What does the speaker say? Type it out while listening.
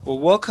Well,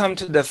 welcome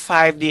to the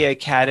 5D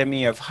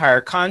Academy of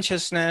Higher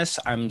Consciousness.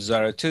 I'm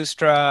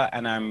Zarathustra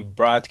and I'm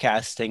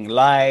broadcasting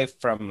live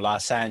from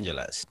Los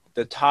Angeles.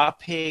 The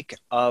topic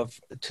of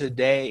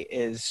today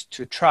is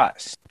to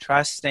trust,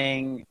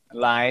 trusting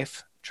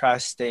life,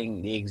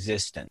 trusting the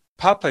existence.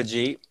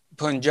 Papaji,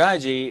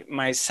 Punjaji,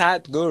 my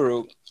Sat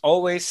Guru,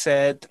 always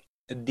said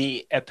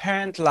the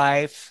apparent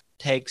life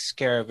takes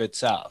care of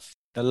itself.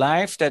 The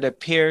life that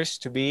appears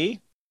to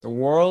be, the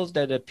world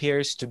that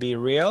appears to be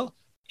real,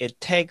 it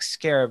takes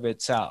care of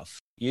itself.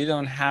 You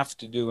don't have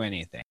to do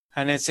anything.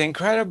 And it's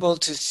incredible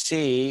to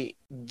see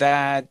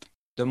that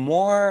the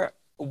more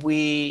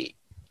we,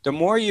 the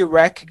more you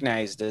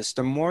recognize this,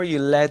 the more you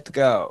let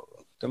go,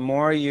 the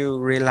more you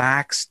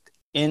relax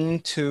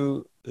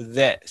into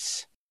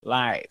this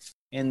life,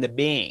 in the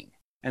being.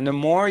 And the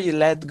more you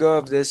let go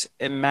of this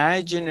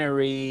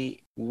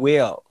imaginary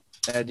wheel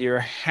that you're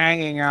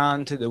hanging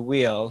on to the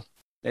wheel,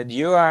 that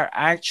you are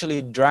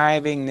actually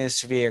driving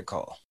this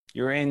vehicle.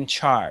 You're in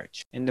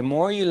charge. And the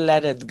more you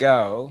let it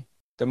go,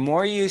 the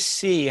more you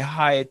see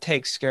how it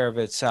takes care of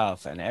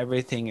itself and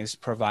everything is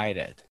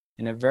provided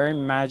in a very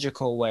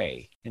magical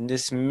way in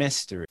this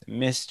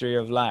mystery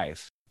of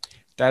life,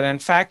 that in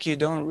fact you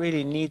don't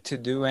really need to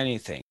do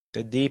anything.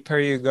 The deeper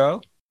you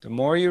go, the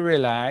more you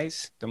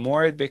realize, the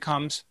more it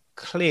becomes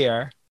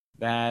clear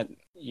that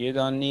you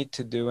don't need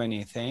to do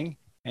anything.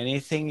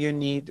 Anything you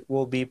need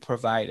will be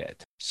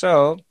provided.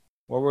 So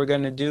what we're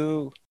going to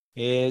do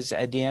is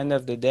at the end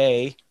of the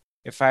day,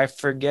 if I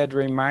forget,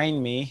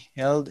 remind me,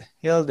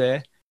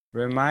 Hilde,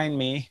 remind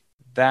me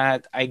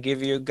that I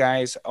give you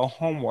guys a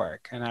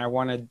homework and I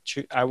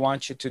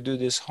want you to do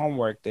this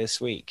homework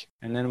this week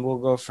and then we'll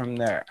go from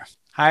there.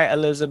 Hi,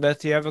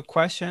 Elizabeth. Do you have a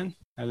question?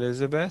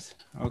 Elizabeth?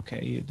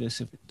 Okay, you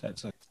disappeared.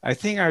 That's okay. I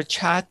think our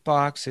chat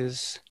box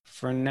is,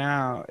 for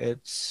now,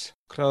 it's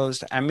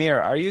closed.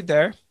 Amir, are you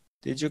there?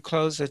 Did you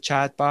close the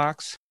chat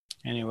box?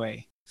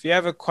 Anyway, if you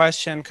have a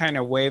question, kind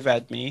of wave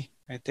at me.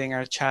 I think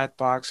our chat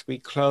box, we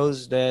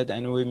closed it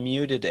and we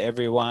muted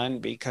everyone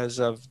because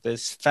of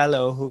this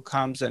fellow who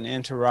comes and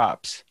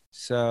interrupts.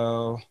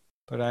 So,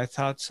 but I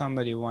thought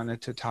somebody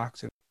wanted to talk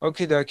to me.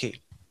 Okie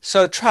dokie.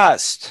 So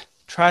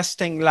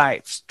trusting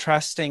life,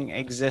 trusting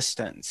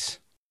existence.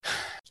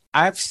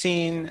 I've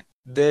seen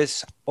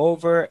this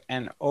over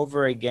and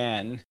over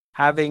again,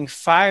 having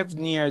 5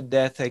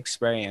 near-death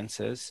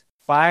experiences.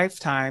 5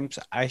 times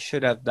I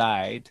should have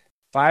died.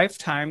 5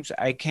 times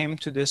I came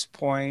to this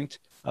point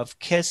of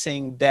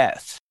kissing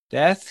death.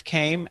 Death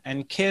came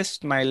and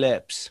kissed my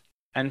lips,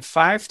 and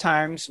 5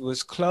 times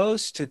was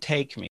close to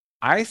take me.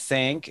 I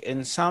think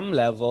in some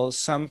level,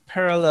 some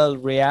parallel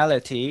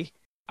reality,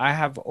 I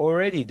have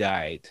already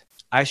died.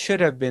 I should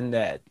have been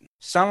dead.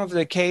 Some of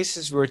the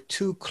cases were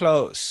too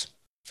close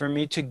for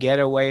me to get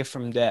away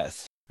from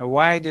death.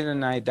 Why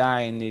didn't I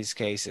die in these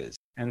cases?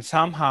 And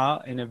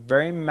somehow, in a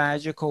very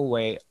magical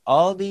way,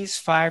 all these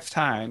 5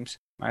 times,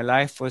 my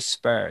life was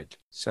spared.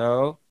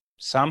 So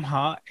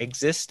somehow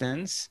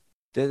existence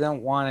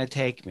didn't want to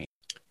take me.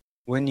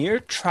 When you're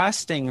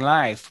trusting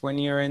life, when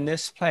you're in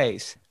this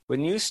place,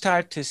 when you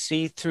start to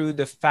see through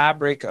the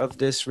fabric of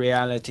this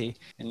reality,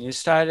 and you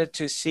started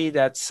to see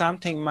that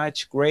something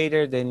much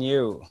greater than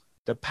you,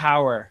 the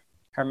power,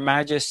 Her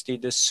Majesty,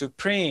 the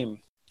Supreme,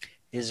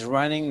 is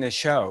running the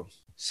show.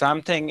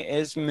 Something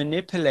is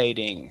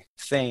manipulating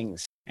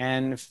things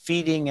and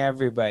feeding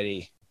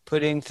everybody,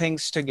 putting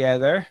things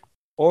together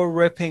or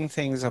ripping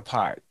things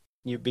apart.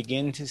 You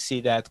begin to see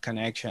that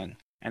connection.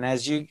 And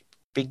as you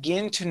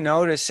begin to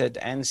notice it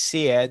and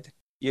see it,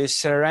 you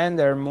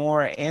surrender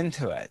more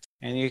into it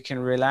and you can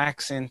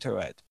relax into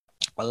it.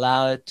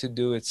 Allow it to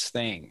do its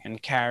thing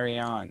and carry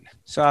on.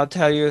 So I'll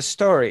tell you a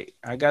story.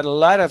 I got a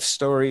lot of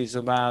stories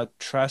about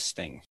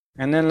trusting.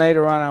 And then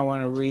later on, I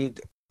want to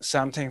read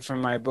something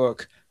from my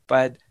book.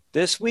 But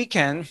this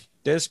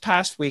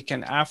past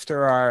weekend,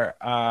 after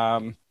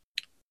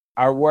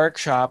our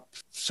workshop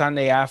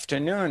Sunday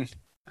afternoon,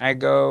 I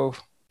go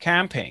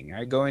camping.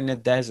 I go in the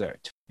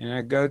desert, and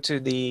I go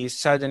to the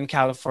Southern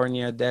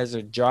California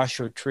desert,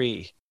 Joshua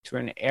Tree, to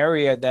an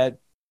area that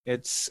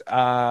it's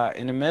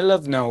in the middle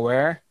of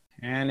nowhere,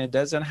 and it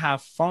doesn't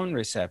have phone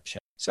reception.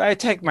 So I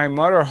take my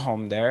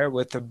motorhome there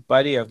with a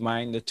buddy of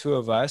mine, the two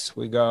of us,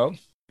 we go.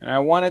 And I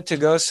wanted to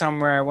go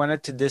somewhere. I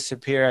wanted to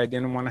disappear. I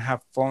didn't want to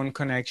have phone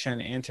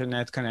connection,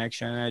 internet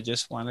connection. I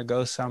just want to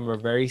go somewhere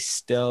very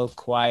still,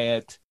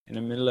 quiet, in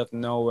the middle of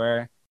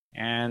nowhere,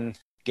 and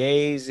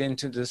gaze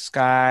into the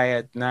sky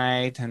at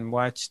night and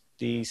watch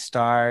the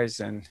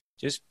stars and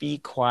just be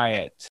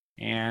quiet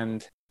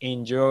and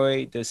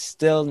enjoy the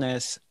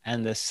stillness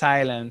and the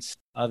silence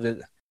of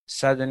the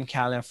Southern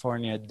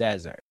California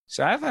desert.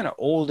 So I have an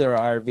older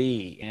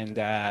RV,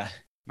 and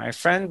my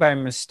friend, by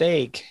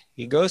mistake,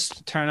 he goes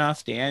to turn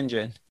off the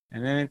engine,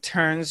 and then it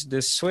turns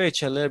the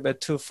switch a little bit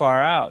too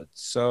far out.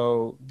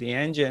 So the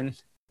engine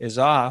is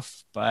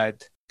off,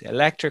 but the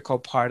electrical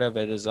part of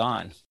it is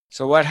on.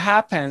 So what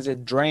happens,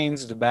 it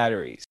drains the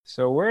batteries.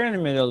 So we're in the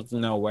middle of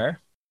nowhere.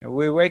 And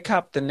we wake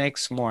up the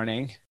next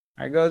morning.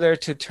 I go there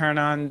to turn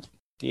on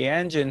the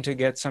engine to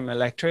get some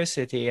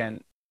electricity,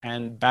 and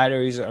and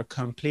batteries are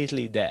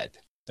completely dead.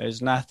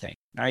 There's nothing.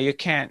 Now you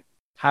can't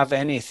have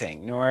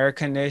anything. No air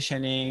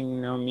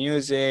conditioning, no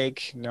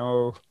music,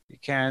 you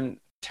can't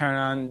turn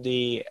on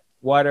the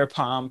water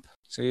pump.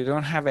 So you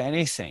don't have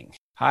anything.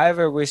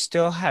 However, we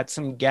still had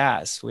some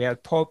gas. We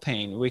had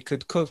propane. We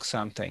could cook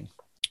something.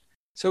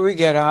 So we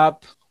get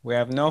up. We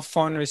have no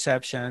phone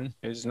reception.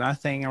 There's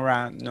nothing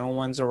around. No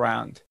one's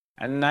around.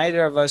 And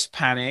neither of us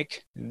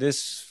panic.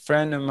 This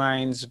friend of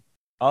mine's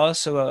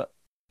also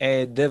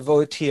a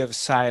devotee of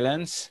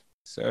silence.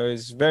 So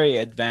he's very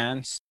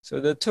advanced. So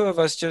the two of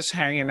us just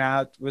hanging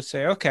out would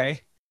say,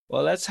 okay,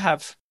 well,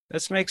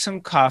 let's make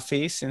some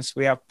coffee since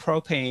we have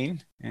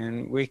propane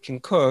and we can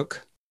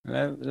cook.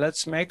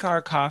 Let's make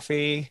our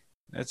coffee.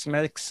 Let's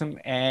make some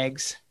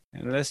eggs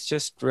and let's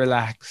just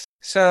relax.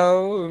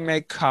 So we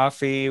make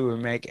coffee, we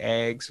make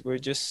eggs. We're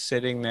just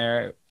sitting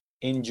there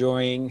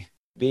enjoying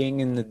being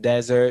in the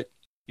desert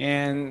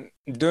and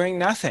doing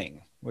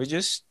nothing. We're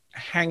just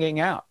hanging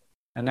out.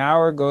 An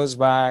hour goes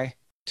by,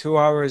 2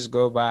 hours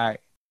go by,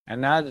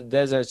 and now the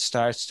desert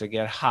starts to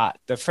get hot.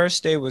 The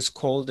first day was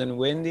cold and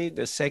windy.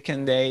 The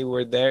second day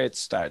we're there, it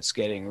starts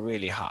getting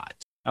really hot.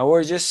 And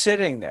we're just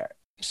sitting there.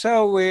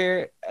 So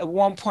at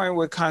one point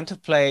we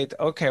contemplate,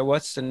 okay,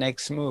 what's the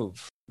next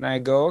move? And I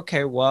go,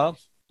 okay, well,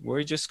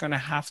 we're just going to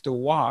have to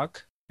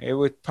walk. It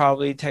would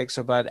probably take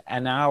about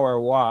an hour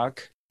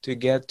walk to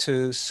get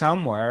to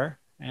somewhere.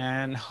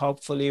 And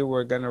hopefully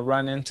we're going to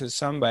run into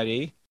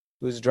somebody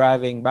who's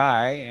driving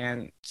by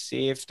and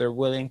see if they're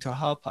willing to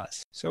help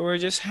us. So we're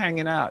just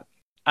hanging out.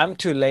 I'm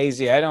too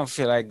lazy. I don't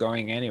feel like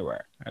going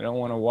anywhere. I don't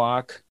want to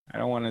walk. I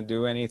don't want to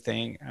do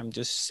anything. I'm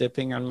just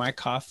sipping on my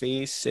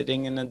coffee,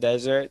 sitting in the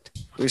desert.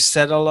 We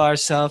settle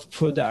ourselves,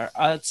 put our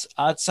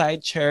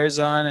outside chairs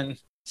on and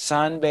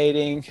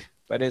sunbathing,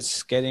 but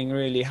it's getting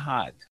really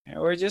hot. And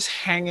we're just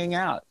hanging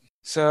out.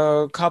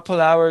 So a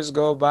couple hours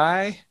go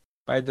by.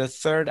 By the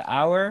third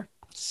hour,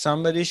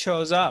 somebody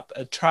shows up.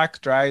 A truck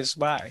drives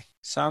by.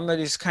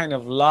 Somebody's kind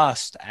of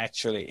lost,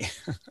 actually.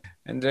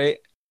 and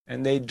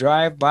they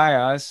drive by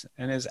us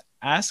and is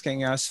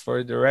asking us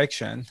for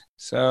direction.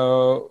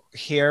 So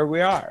here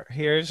we are.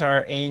 Here's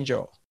our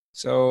angel.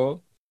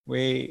 So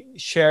we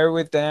share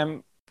with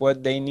them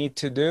what they need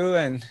to do,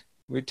 and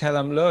we tell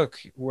them, look,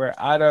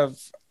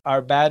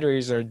 our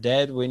batteries are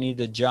dead. We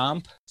need a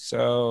jump.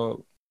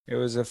 So it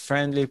was a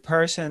friendly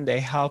person.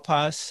 They help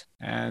us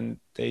and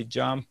they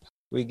jump.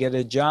 We get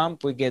a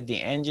jump, we get the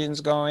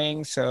engines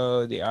going,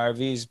 so the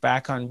RV is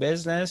back on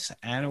business,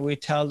 and we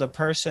tell the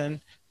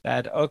person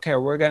that, okay,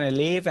 we're going to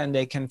leave and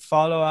they can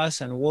follow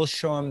us and we'll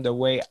show them the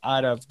way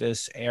out of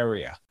this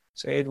area.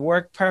 So it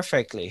worked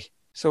perfectly.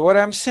 So what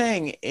I'm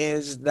saying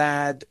is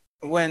that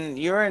when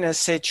you're in a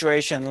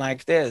situation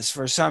like this,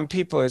 for some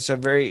people, it's a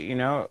very,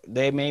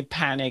 they may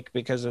panic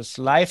because it's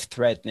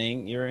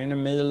life-threatening. You're in the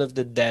middle of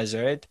the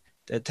desert.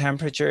 The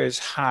temperature is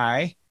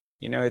high.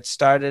 It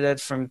started at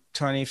from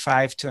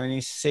 25,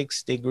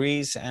 26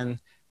 degrees, and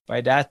by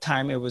that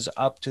time it was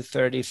up to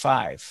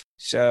 35.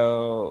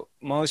 So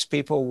most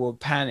people will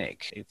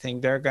panic. They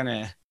think they're going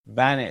to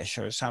vanish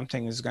or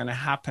something is going to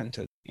happen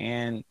to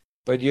them.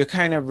 But you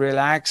kind of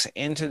relax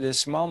into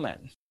this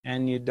moment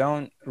and you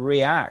don't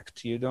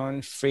react. You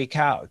don't freak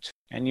out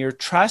and you're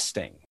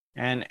trusting.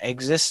 And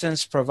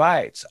existence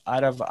provides.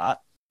 Out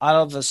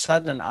of a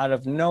sudden, out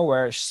of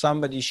nowhere,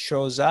 somebody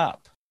shows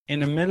up. In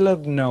the middle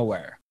of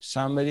nowhere,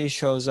 somebody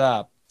shows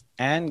up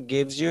and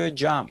gives you a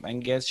jump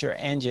and gets your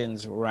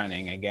engines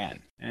running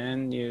again,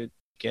 and you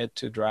get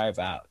to drive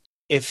out.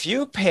 If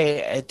you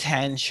pay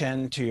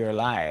attention to your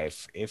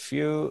life, if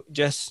you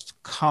just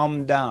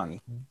calm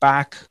down,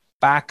 back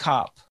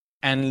up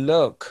and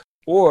look,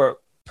 or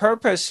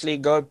purposely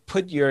go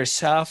put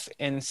yourself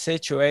in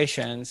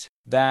situations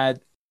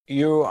that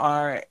you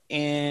are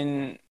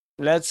in,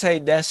 let's say,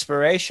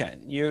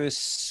 desperation.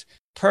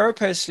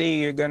 Purposely,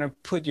 you're going to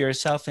put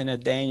yourself in a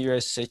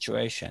dangerous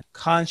situation.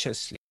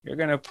 Consciously, you're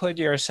going to put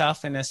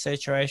yourself in a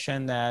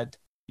situation that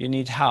you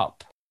need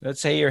help. Let's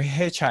say you're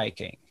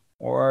hitchhiking,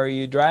 or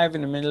you drive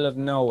in the middle of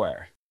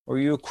nowhere, or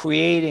you're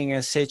creating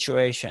a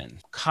situation.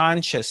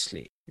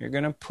 Consciously, you're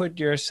going to put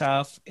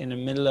yourself in the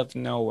middle of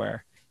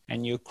nowhere,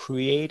 and you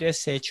create a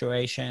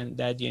situation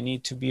that you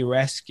need to be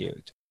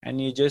rescued. And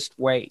you just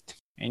wait,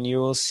 and you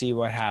will see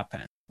what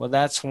happens. Well,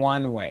 that's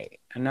one way.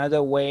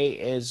 Another way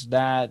is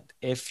that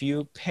if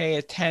you pay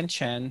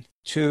attention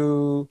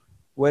to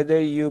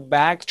whether you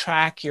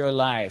backtrack your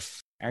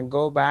life and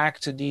go back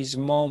to these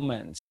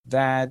moments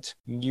that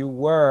you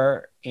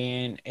were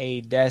in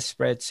a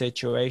desperate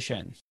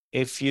situation.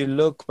 If you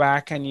look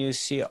back and you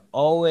see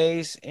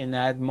always in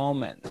that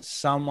moment,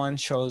 someone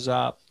shows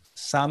up,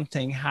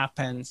 something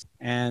happens,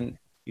 and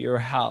you're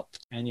helped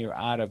and you're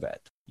out of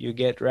it. You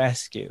get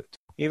rescued.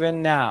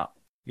 Even now,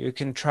 you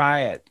can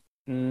try it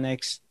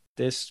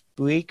this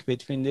week,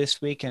 between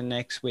this week and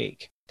next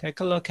week.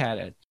 Take a look at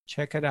it.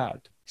 Check it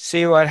out.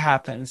 See what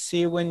happens.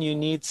 See when you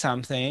need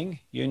something,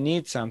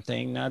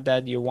 not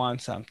that you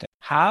want something.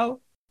 How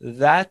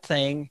that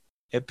thing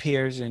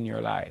appears in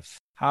your life.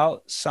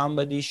 How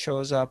somebody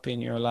shows up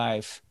in your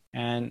life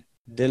and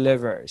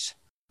delivers.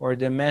 or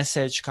the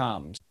message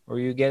comes, or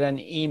you get an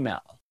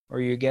email,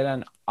 or you get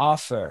an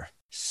offer,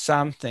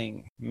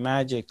 something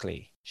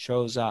magically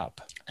shows up.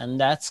 And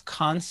that's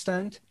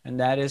constant, and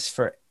that is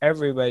for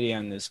everybody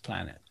on this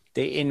planet.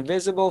 The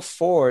invisible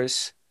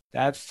force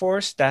that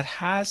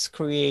has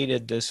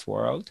created this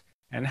world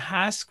and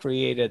has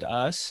created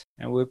us,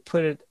 and we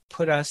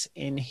put us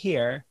in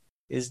here,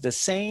 is the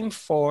same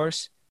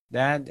force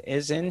that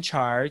is in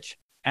charge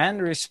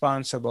and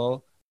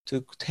responsible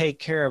to take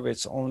care of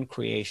its own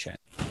creation.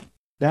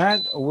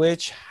 That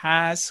which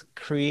has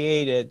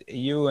created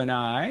you and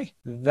I,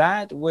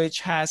 that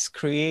which has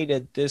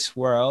created this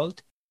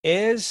world,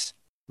 is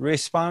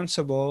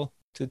responsible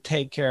to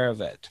take care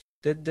of it.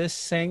 Did this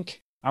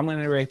sink? I'm going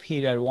to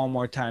repeat it one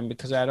more time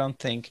because I don't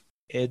think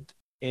it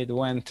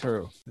went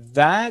through.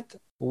 That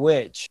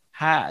which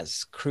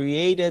has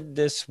created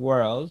this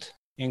world,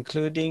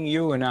 including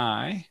you and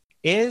I,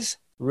 is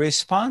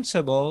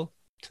responsible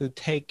to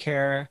take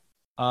care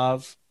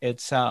of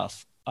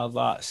itself, of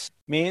us.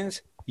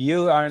 Means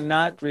you are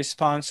not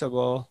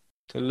responsible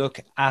to look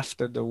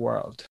after the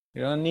world.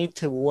 You don't need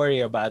to worry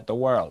about the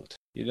world.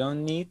 You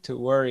don't need to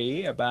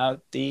worry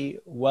about the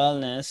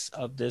wellness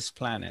of this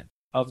planet,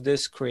 of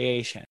this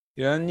creation.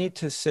 You don't need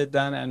to sit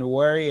down and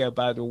worry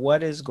about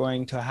what is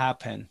going to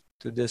happen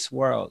to this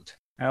world.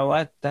 And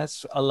what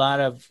that's a lot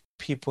of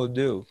people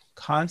do,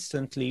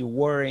 constantly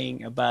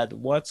worrying about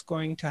what's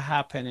going to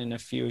happen in the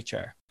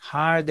future.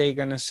 How are they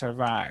going to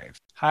survive?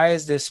 How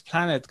is this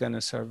planet going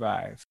to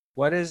survive?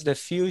 What is the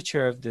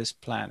future of this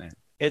planet?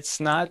 It's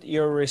not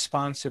your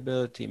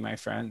responsibility, my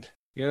friend.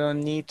 You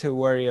don't need to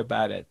worry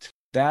about it.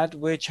 That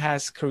which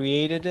has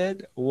created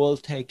it will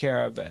take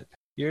care of it.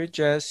 You're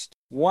just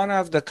one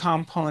of the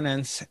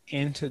components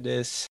into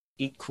this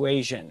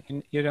equation.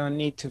 You don't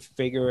need to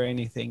figure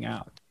anything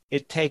out.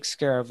 It takes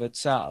care of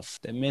itself.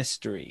 The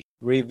mystery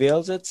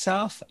reveals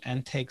itself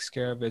and takes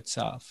care of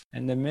itself.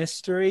 And the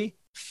mystery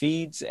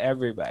feeds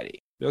everybody.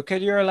 Look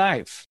at your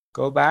life.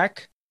 Go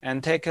back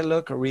and take a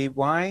look,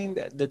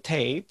 rewind the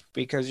tape,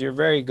 because you're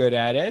very good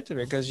at it,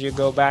 because you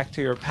go back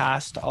to your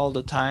past all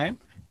the time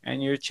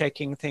and you're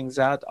checking things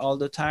out all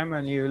the time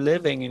and you're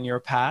living in your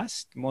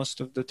past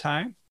most of the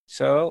time.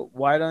 So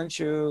why don't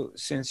you,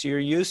 since you're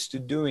used to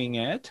doing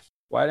it,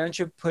 why don't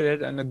you put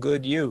it in a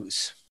good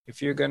use?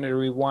 If you're going to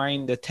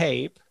rewind the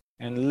tape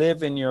and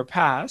live in your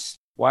past,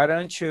 why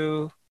don't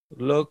you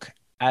look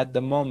at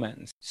the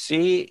moment?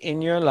 See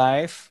in your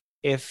life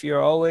if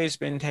you're always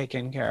been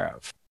taken care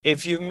of.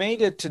 If you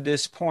made it to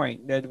this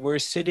point that we're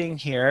sitting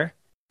here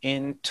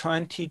in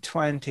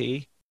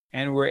 2020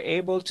 and we're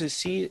able to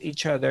see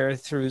each other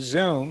through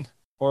Zoom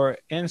or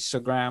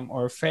Instagram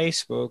or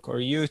Facebook or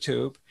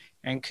YouTube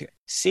and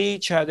see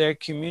each other,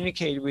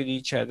 communicate with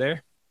each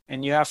other,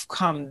 and you have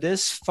come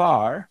this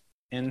far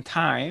in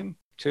time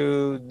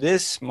to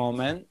this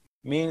moment,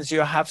 means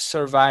you have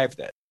survived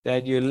it,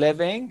 that you're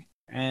living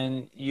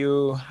and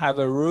you have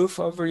a roof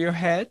over your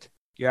head,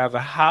 you have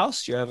a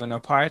house, you have an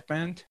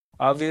apartment.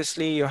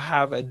 Obviously, you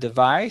have a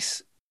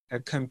device, a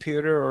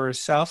computer or a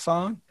cell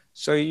phone,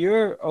 so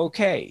you're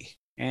okay.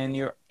 And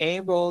you're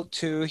able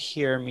to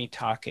hear me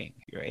talking.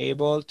 You're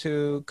able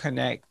to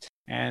connect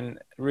and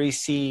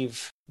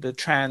receive the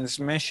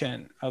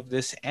transmission of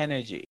this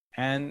energy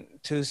and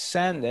to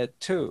send it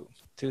to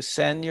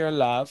send your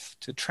love,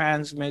 to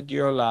transmit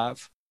your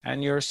love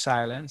and your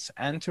silence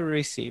and to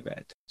receive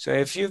it. So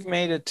if you've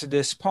made it to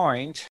this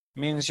point,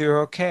 means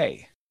you're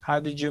okay. How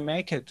did you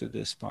make it to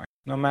this point?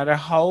 No matter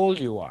how old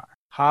you are,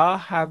 how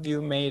have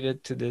you made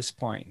it to this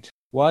point?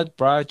 What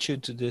brought you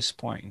to this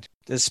point?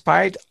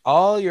 Despite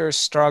all your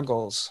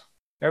struggles,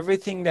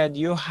 everything that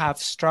you have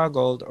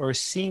struggled or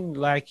seemed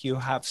like you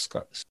have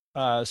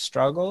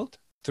struggled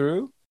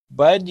through,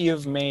 but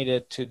you've made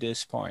it to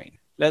this point.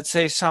 Let's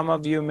say some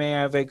of you may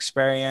have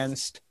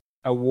experienced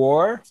a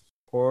war,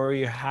 or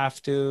you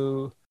have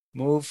to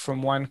move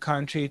from one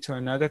country to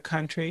another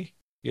country.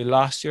 You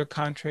lost your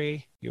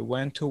country, you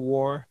went to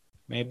war.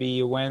 Maybe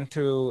you went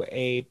through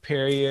a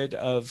period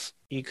of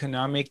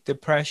economic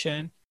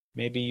depression.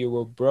 Maybe you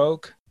were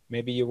broke.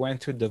 Maybe you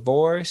went through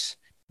divorce.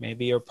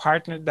 Maybe your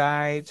partner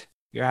died.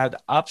 You had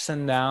ups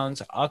and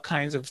downs, all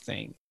kinds of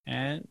things.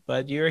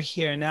 But you're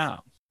here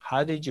now.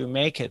 How did you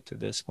make it to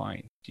this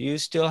point? Do you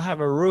still have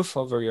a roof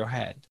over your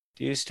head?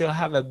 Do you still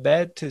have a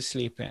bed to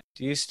sleep in?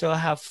 Do you still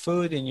have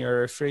food in your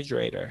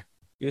refrigerator?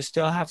 Do you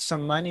still have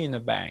some money in the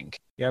bank?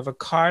 You have a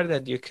car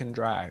that you can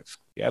drive.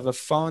 You have a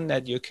phone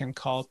that you can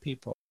call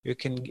people. You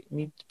can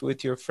meet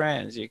with your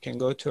friends. You can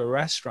go to a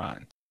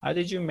restaurant. How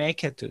did you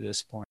make it to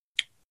this point?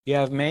 You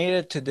have made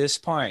it to this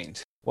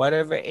point,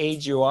 whatever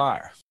age you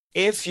are.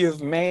 If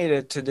you've made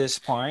it to this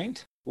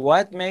point,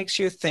 what makes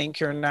you think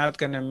you're not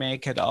going to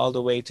make it all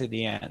the way to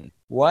the end?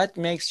 What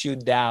makes you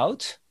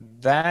doubt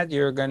that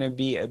you're going to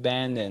be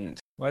abandoned?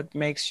 What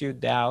makes you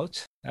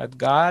doubt that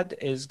God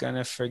is going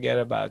to forget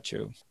about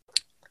you?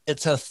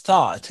 It's a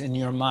thought in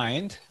your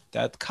mind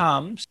that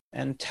comes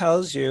and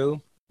tells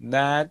you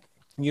that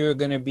you're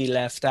going to be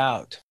left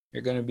out.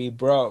 You're going to be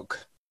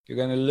broke. You're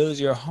going to lose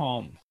your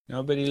home.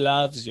 Nobody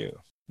loves you.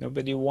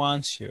 Nobody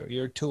wants you.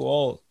 You're too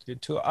old. You're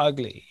too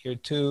ugly. You're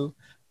too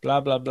blah,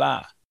 blah,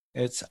 blah.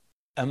 It's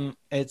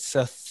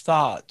a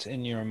thought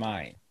in your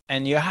mind.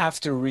 And you have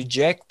to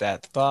reject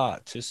that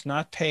thought. Just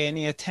not pay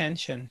any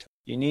attention to it.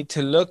 You need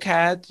to look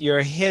at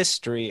your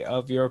history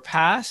of your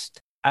past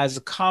as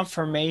a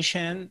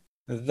confirmation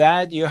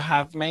that you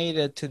have made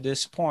it to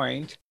this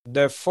point.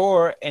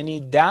 Therefore, any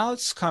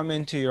doubts come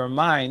into your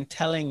mind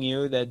telling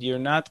you that you're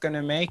not going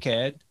to make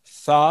it,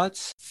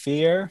 thoughts,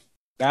 fear,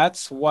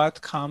 that's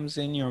what comes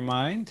in your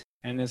mind.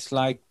 And it's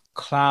like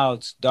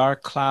clouds,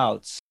 dark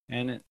clouds,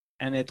 and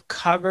it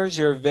covers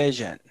your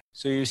vision.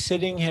 So you're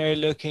sitting here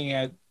looking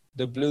at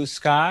the blue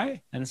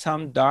sky, and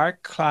some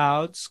dark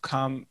clouds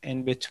come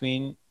in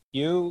between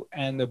you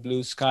and the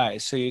blue sky,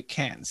 so you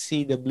can't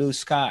see the blue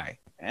sky.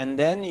 And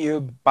then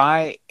you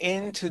buy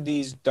into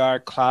these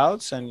dark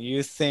clouds, and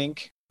you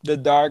think the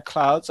dark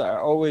clouds are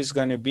always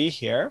going to be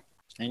here,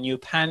 and you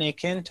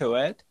panic into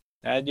it,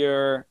 that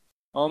you're,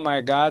 oh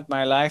my God,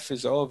 my life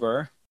is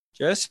over,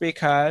 just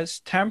because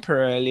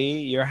temporarily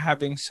you're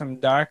having some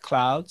dark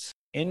clouds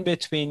in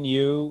between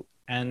you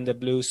and the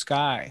blue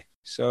sky.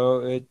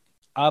 So it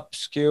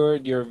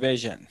obscured your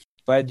vision.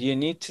 But you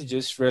need to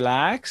just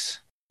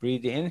relax,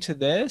 breathe into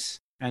this,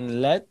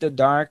 and let the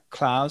dark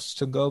clouds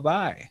to go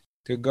by,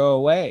 to go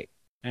away.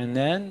 And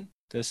then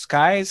the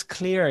sky is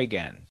clear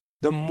again.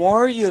 The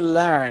more you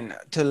learn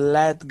to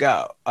let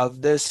go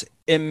of this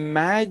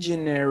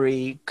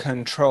imaginary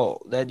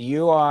control that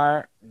you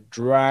are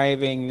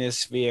driving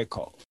this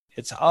vehicle,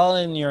 it's all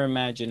in your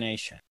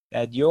imagination,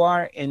 that you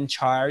are in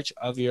charge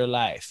of your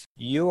life.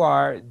 You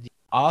are the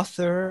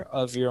author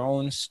of your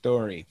own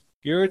story.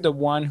 You're the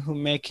one who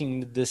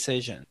making the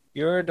decision.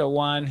 You're the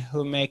one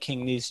who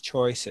making these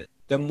choices.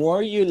 The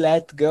more you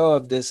let go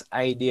of this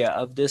idea,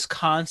 of this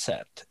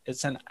concept,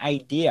 it's an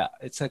idea,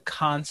 it's a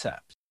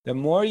concept. The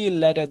more you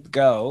let it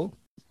go,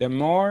 the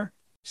more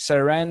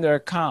surrender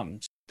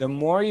comes. The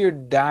more you're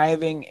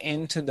diving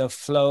into the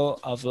flow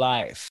of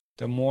life,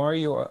 the more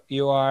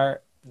you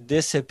are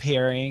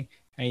disappearing,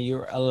 and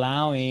you're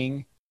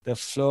allowing the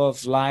flow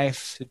of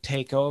life to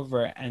take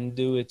over and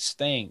do its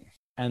thing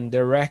and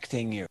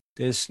directing you.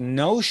 This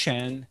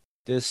notion,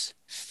 this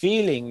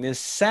feeling, this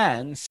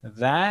sense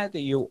that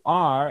you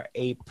are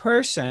a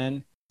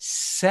person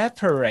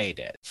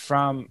separated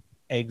from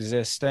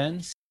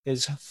existence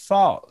is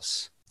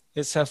false.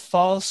 It's a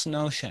false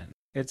notion.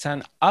 It's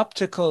an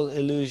optical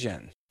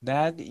illusion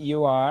that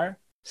you are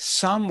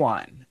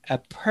someone, a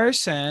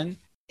person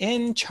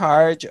in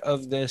charge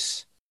of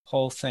this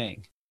whole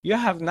thing. You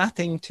have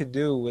nothing to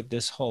do with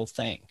this whole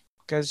thing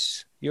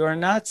because you are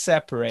not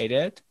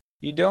separated.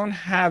 You don't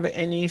have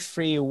any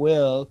free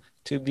will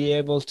to be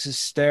able to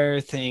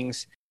steer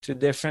things to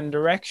different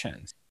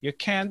directions. You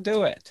can't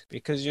do it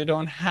because you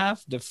don't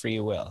have the free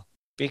will,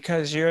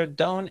 because you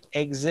don't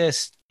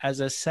exist as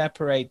a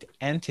separate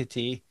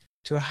entity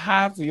to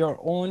have your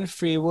own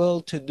free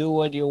will to do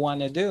what you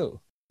want to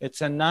do.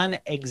 It's a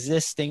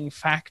non-existing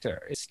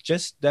factor. It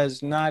just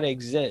does not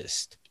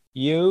exist.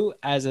 You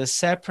as a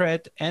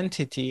separate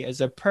entity, as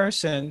a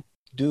person,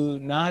 do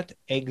not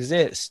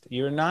exist.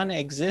 You're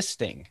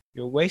non-existing.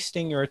 You're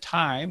wasting your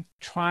time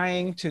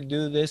trying to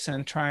do this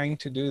and trying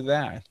to do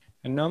that.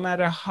 And no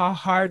matter how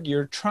hard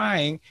you're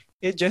trying,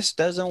 it just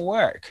doesn't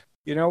work.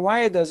 You know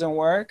why it doesn't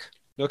work?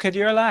 Look at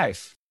your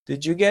life.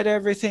 Did you get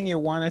everything you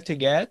wanted to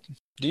get?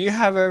 Do you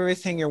have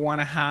everything you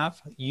want to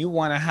have? You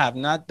want to have,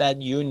 not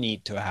that you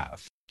need to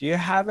have. Do you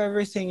have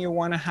everything you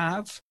want to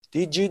have?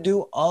 Did you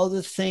do all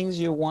the things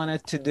you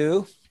wanted to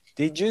do?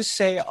 Did you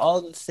say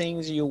all the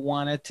things you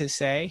wanted to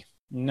say?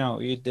 No,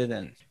 you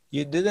didn't.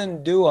 You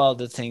didn't do all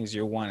the things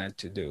you wanted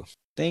to do.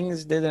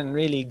 Things didn't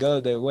really go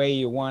the way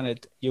you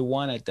wanted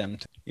them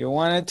to. You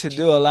wanted to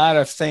do a lot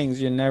of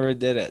things, you never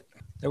did it.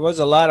 There was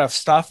a lot of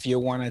stuff you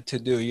wanted to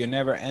do, you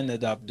never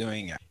ended up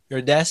doing it.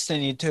 Your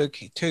destiny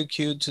took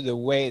you to the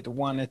way it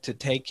wanted to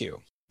take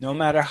you. No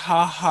matter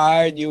how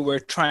hard you were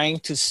trying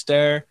to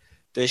steer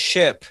the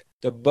ship,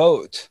 the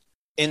boat,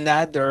 in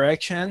that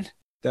direction,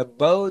 the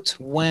boat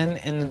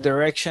went in the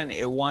direction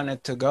it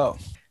wanted to go.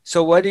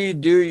 So what do?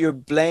 You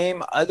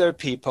blame other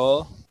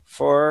people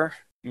for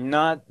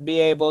not be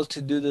able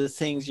to do the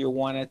things you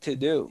wanted to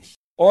do.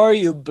 Or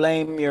you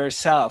blame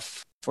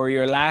yourself for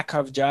your lack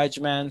of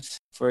judgment,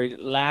 for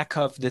lack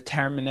of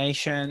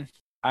determination,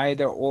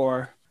 either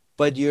or.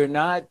 But you're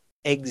not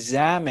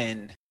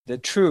examining the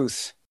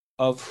truth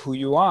of who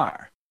you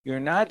are. You're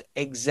not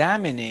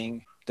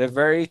examining the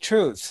very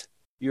truth.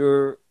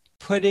 You're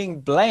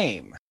putting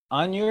blame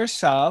on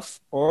yourself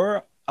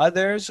or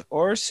others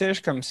or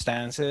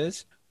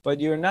circumstances, but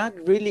you're not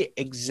really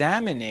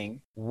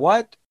examining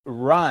what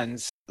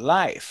runs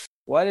life.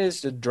 What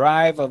is the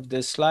drive of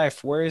this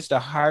life? Where is the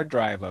hard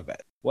drive of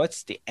it?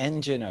 What's the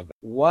engine of it?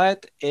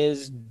 What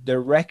is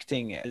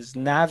directing it, is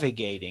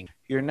navigating?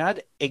 You're not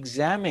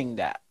examining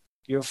that.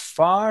 You're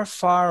far,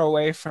 far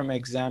away from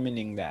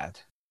examining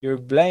that. You're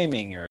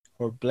blaming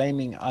or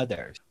blaming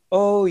others.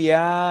 Oh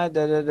yeah,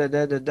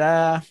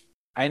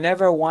 I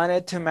never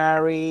wanted to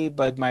marry,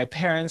 but my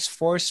parents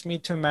forced me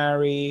to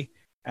marry.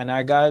 and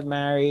I got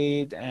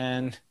married,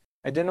 and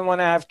I didn't want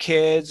to have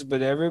kids,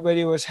 but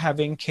everybody was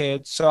having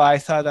kids, so I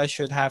thought I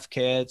should have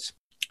kids.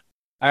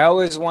 I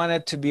always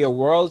wanted to be a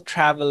world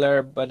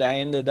traveler, but I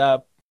ended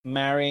up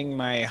marrying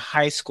my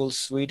high school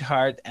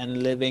sweetheart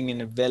and living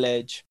in a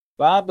village.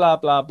 Blah, blah,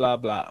 blah, blah,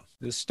 blah.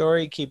 The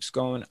story keeps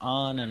going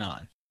on and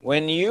on.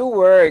 When you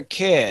were a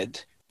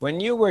kid, when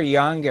you were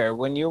younger,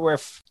 when you were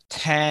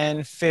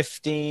 10,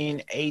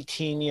 15,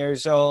 18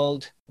 years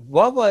old,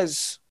 what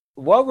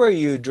were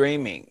you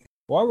dreaming?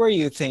 What were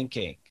you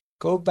thinking?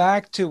 Go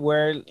back to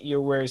where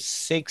you were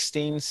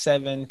 16,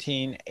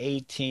 17,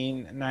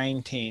 18,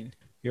 19.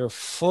 You're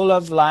full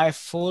of life,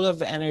 full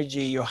of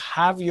energy. You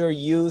have your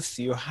youth,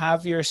 you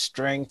have your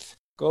strength.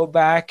 Go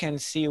back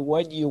and see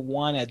what you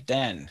wanted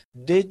then.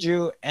 Did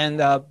you end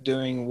up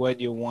doing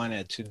what you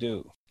wanted to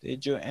do?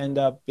 Did you end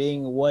up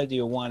being what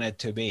you wanted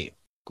to be?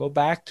 Go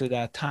back to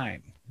that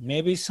time.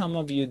 Maybe some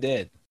of you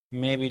did,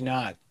 maybe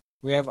not.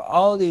 We have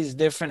all these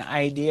different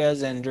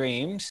ideas and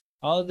dreams,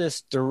 all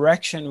this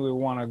direction we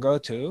want to go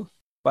to,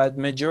 but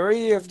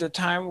majority of the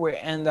time we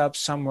end up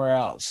somewhere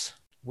else.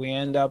 We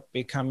end up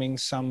becoming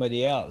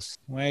somebody else.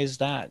 Why is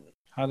that?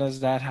 How does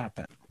that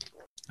happen?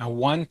 At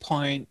one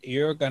point,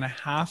 you're going to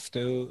have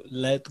to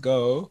let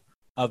go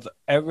of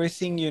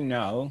everything you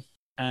know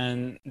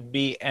and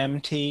be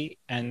empty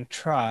and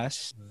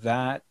trust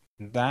that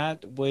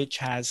that which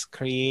has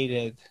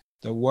created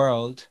the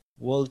world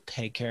will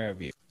take care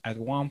of you. At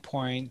one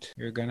point,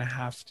 you're going to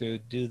have to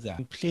do that,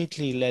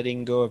 completely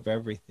letting go of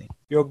everything.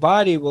 Your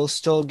body will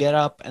still get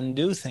up and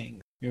do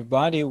things. Your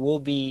body will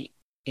be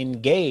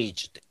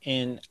engaged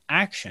in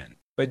action,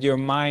 but your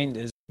mind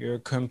is, you're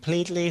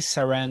completely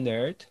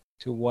surrendered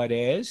to what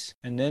is,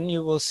 and then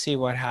you will see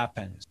what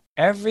happens.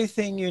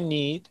 Everything you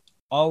need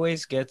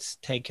always gets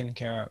taken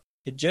care of.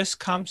 It just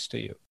comes to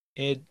you.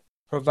 It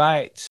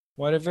provides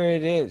whatever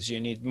it is. You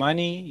need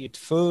money, you need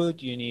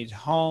food, you need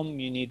home,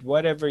 you need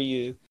whatever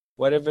you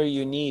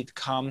need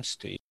comes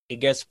to you. It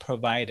gets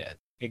provided.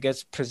 It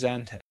gets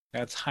presented.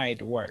 That's how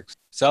it works.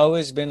 It's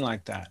always been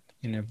like that,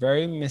 in a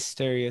very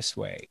mysterious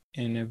way.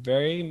 In a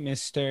very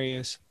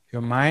mysterious,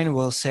 your mind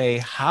will say,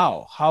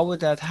 how? How would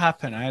that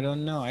happen? I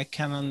don't know. I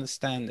can't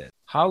understand it.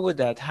 How would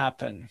that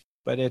happen?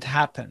 But it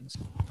happens.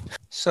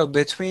 So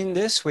between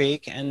this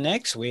week and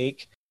next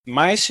week,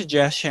 my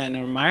suggestion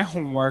or my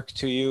homework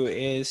to you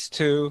is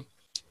to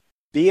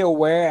be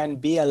aware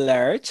and be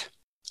alert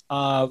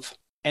of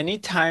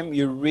anytime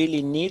you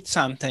really need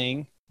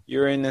something.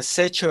 You're in a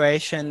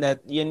situation that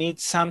you need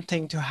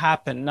something to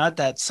happen, not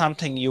that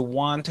something you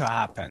want to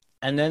happen.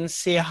 And then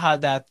see how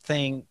that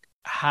thing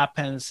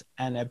happens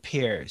and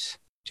appears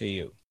to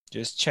you.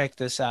 Just check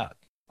this out.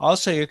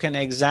 Also, you can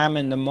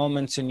examine the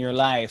moments in your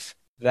life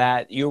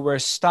that you were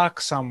stuck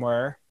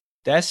somewhere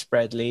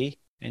desperately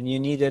and you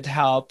needed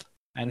help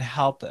and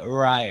help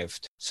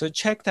arrived. So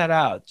check that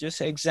out. Just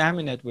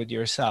examine it with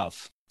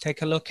yourself.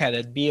 Take a look at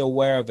it. Be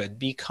aware of it.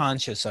 Be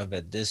conscious of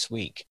it this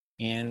week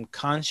and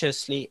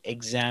consciously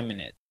examine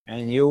it.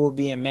 And you will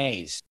be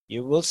amazed.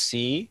 You will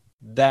see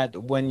that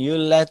when you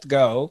let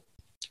go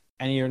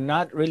and you're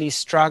not really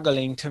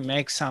struggling to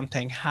make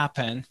something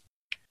happen,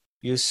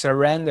 you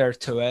surrender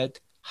to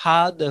it,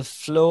 how the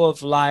flow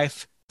of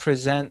life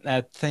present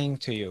that thing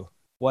to you,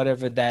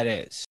 whatever that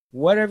is.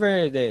 Whatever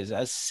it is,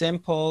 as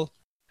simple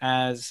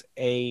as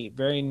a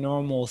very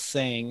normal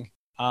thing.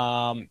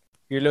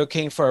 You're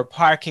looking for a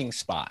parking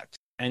spot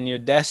and you're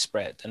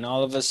desperate, and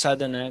all of a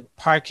sudden a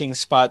parking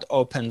spot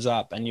opens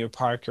up and you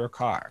park your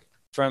car.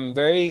 From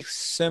very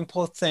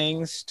simple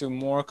things to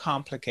more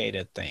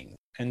complicated things,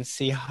 and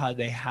see how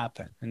they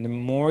happen. And the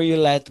more you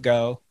let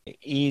go, the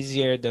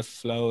easier the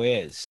flow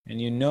is. And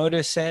you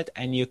notice it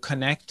and you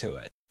connect to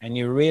it. And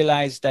you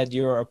realize that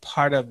you're a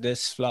part of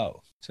this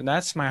flow. So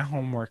that's my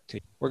homework to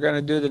you. We're going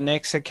to do the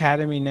next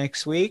academy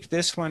next week.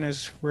 This one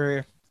is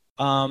for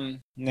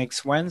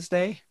next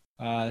Wednesday,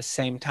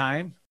 same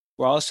time.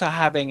 We're also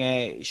having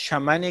a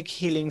shamanic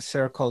healing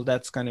circle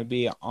that's going to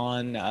be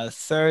on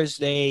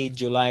Thursday,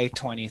 July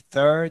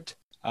 23rd.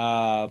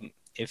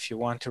 If you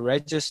want to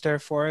register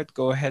for it,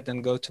 go ahead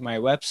and go to my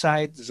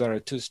website,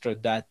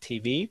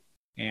 zarathustra.tv,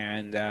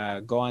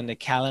 and go on the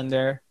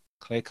calendar.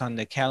 Click on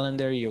the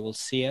calendar, you will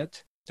see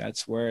it.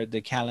 That's where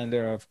the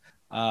calendar of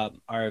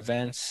our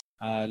events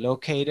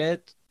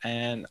located.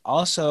 And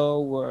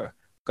also, we're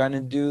going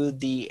to do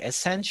the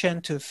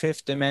Ascension to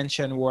Fifth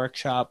Dimension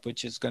workshop,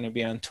 which is going to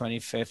be on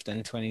 25th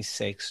and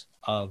 26th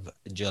of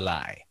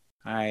July.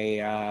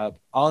 I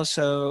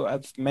also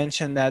have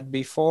mentioned that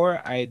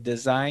before. I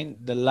designed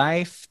the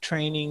Life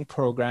Training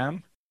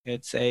Program.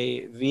 It's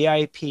a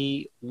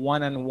VIP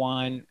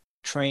one-on-one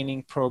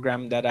training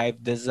program that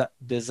I've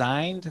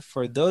designed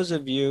for those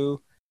of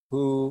you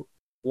who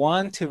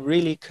want to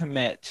really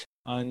commit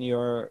on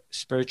your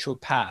spiritual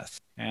path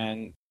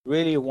and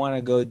really want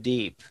to go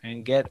deep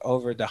and get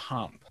over the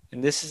hump.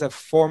 And this is a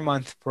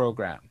 4-month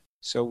program.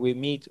 So we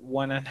meet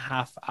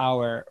 1.5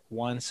 hours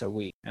once a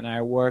week, and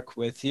I work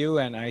with you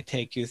and I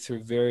take you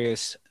through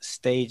various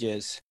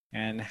stages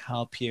and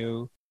help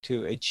you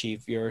to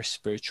achieve your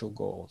spiritual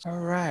goals. All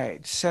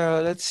right.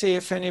 So let's see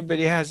if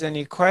anybody has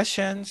any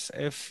questions.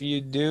 If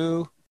you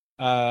do,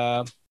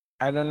 I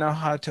don't know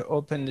how to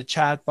open the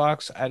chat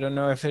box. I don't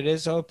know if it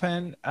is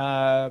open.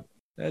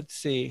 Let's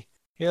see.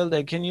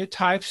 Hilda, can you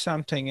type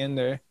something in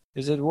there?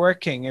 Is it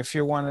working if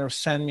you want to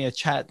send me a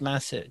chat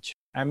message?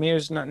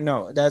 Amir's not,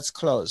 no, that's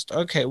closed.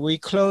 Okay, we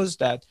closed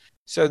that.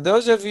 So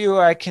those of you,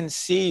 I can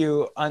see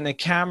you on the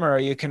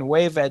camera, you can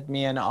wave at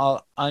me and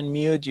I'll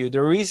unmute you.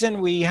 The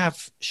reason we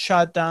have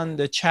shut down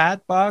the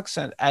chat box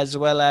and as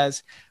well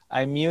as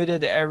I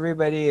muted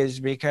everybody is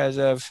because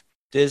of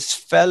this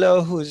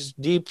fellow who's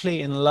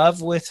deeply in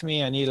love with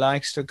me and he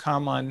likes to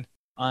come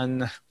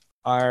on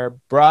our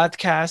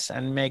broadcast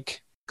and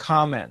make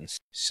comments.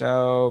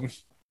 So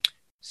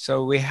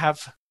we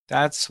have,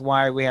 that's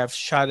why we have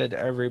shutted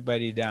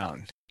everybody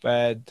down.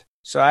 But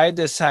so I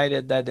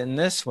decided that in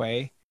this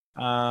way,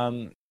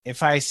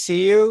 if I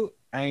see you,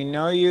 I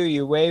know you,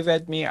 you wave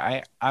at me,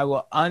 I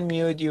will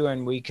unmute you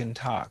and we can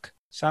talk.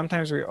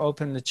 Sometimes we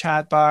open the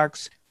chat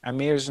box.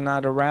 Amir's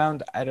not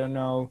around. I don't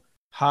know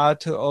how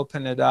to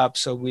open it up,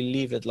 so we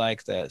leave it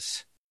like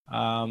this.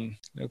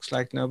 Looks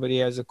like nobody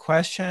has a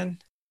question.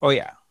 Oh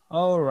yeah.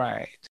 All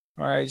right.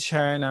 All right,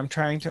 Sharon, I'm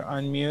trying to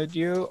unmute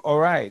you. All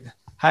right.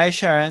 Hi,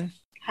 Sharon.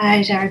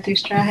 Hi,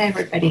 Zarathustra. Hi,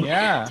 everybody.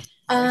 Yeah.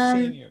 Nice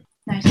seeing you.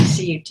 Nice to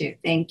see you too.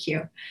 Thank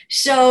you.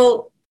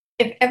 So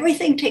if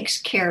everything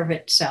takes care of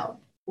itself,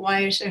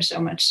 why is there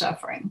so much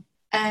suffering?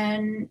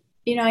 And,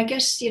 I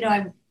guess,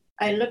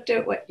 I looked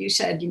at what you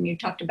said and you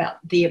talked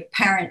about the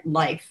apparent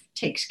life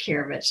takes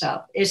care of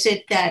itself. Is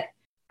it that,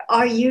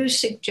 are you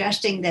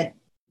suggesting that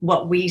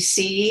what we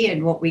see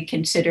and what we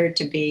consider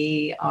to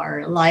be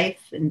our life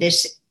and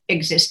this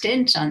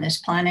existence on this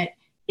planet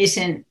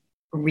isn't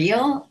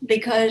real?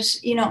 Because,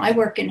 I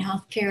work in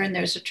healthcare and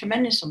there's a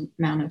tremendous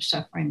amount of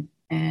suffering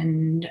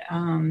and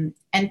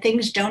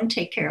things don't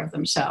take care of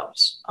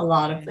themselves a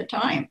lot of the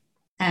time.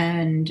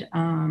 And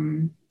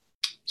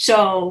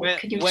so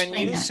can you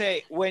explain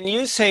that? When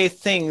you say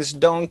things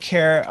don't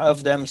care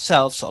of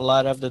themselves a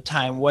lot of the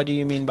time, what do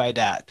you mean by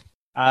that?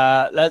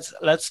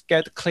 Let's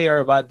get clear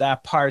about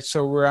that part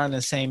so we're on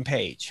the same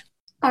page.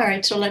 All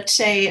right. So let's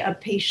say a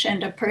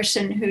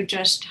person who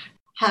just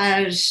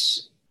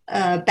has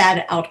a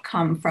bad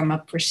outcome from a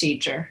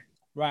procedure.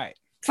 Right.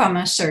 From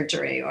a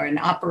surgery or an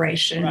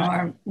operation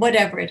or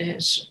whatever it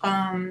is.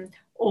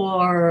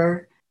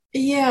 Or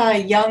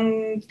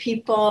young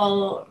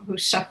people who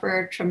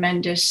suffer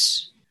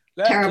tremendous,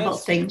 terrible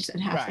things that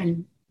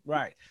happen.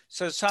 Right.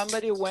 So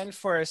somebody went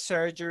for a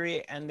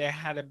surgery and they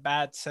had a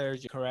bad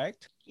surgery,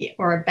 correct? Yeah,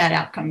 or a bad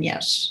outcome,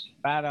 yes.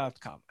 Bad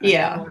outcome. And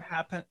yeah.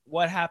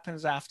 What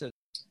happens after?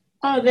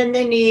 Oh, then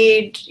they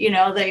need,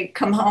 they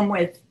come home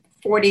with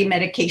 40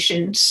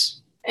 medications.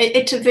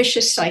 It's a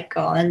vicious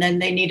cycle. And then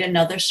they need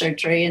another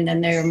surgery and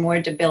then they're more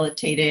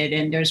debilitated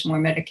and there's more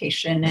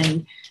medication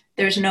and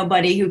there's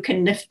nobody who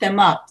can lift them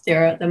up.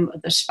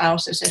 The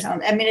spouse is at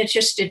home. I mean, it's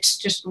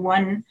just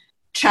one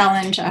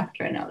challenge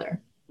after another.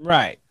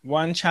 Right.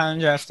 One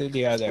challenge after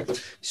the other.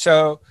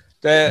 So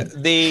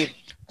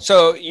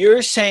so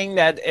you're saying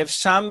that if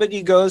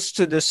somebody goes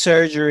to the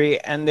surgery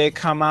and they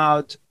come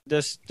out,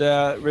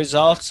 the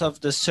results of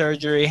the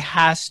surgery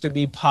has to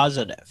be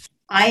positive.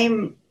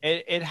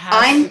 It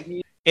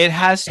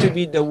has to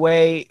be the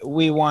way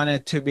we want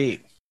it to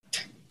be.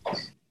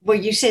 Well,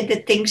 you said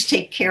that things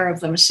take care of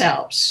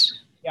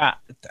themselves. Yeah,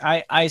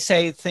 I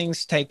say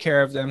things take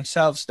care of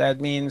themselves. That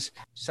means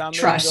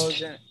somebody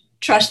goes in.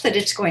 Trust that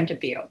it's going to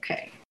be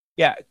okay.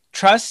 Yeah,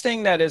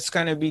 trusting that it's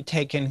going to be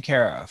taken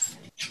care of.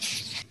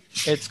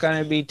 It's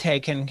going to be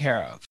taken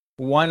care of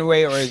one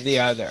way or the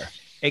other.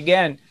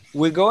 Again,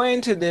 we go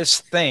into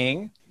this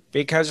thing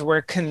because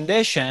we're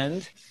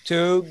conditioned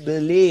to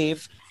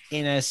believe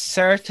in a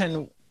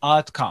certain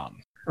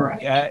outcome.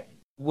 Right.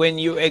 When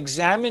you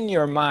examine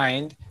your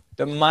mind,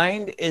 the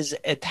mind is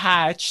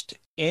attached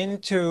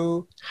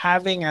into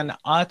having an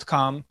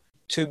outcome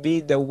to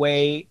be the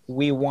way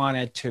we want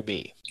it to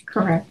be.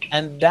 Correct.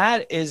 And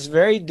that is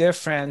very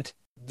different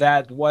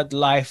than what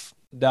life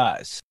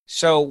does.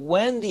 So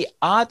when the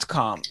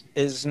outcome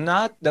is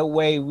not the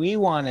way we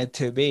want it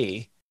to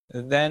be,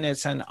 then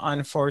it's an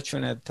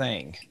unfortunate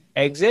thing.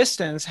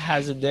 Existence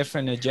has a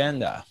different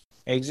agenda.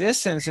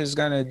 Existence is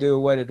going to do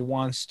what it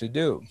wants to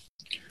do.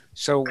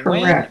 So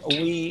Correct.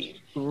 When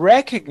we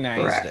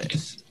recognize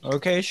this,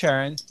 okay,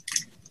 Sharon,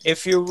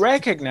 if you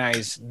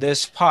recognize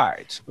this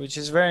part, which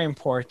is very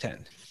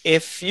important,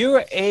 if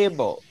you're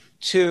able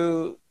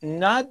to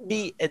not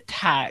be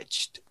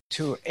attached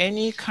to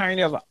any kind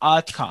of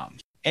outcome,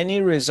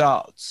 any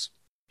results,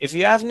 if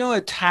you have no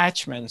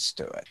attachments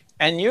to it,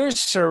 and you're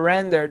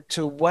surrendered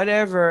to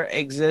whatever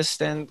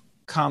existence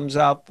comes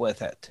up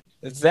with it,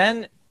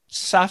 then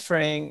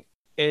suffering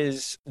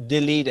is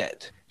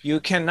deleted. You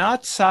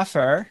cannot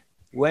suffer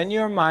when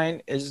your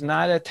mind is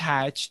not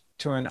attached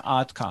to an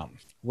outcome,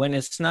 when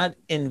it's not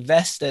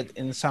invested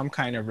in some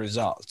kind of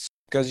results,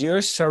 because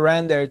you're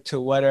surrendered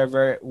to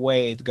whatever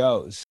way it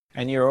goes.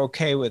 and you're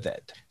okay with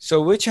it.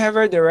 So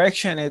whichever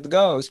direction it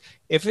goes,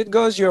 if it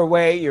goes your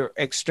way, you're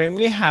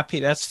extremely happy.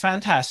 That's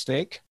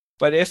fantastic.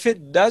 But if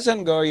it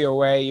doesn't go your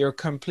way, you're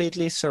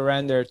completely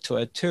surrendered to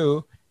it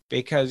too,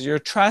 because you're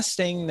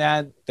trusting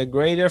that the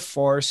greater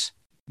force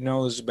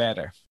knows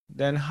better.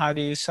 Then how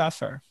do you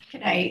suffer?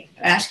 Can I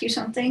ask you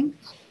something?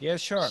 Yeah,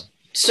 sure.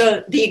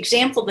 So the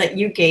example that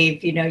you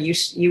gave,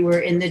 you were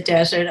in the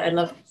desert. It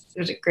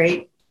was a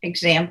great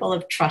example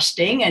of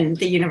trusting, and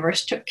the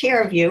universe took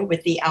care of you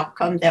with the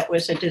outcome that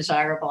was a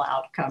desirable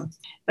outcome.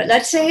 But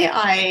let's say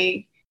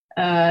I'm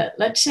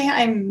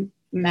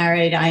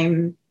married.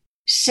 I'm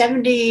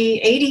 70,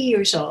 80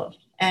 years old,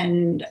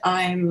 and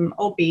I'm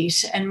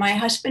obese, and my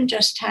husband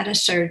just had a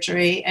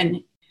surgery,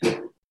 and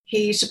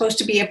he's supposed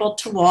to be able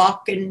to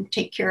walk and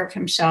take care of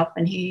himself,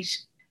 and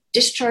he's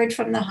discharged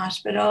from the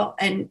hospital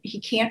and he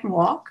can't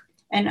walk,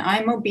 and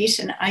I'm obese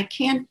and I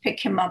can't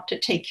pick him up to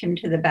take him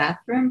to the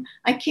bathroom.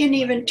 I can't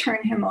even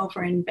turn him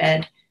over in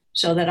bed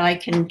so that I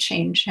can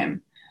change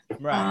him.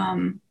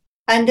 Right.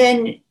 And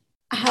then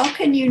how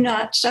can you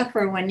not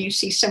suffer when you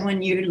see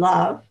someone you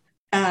love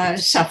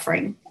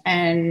suffering?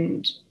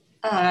 And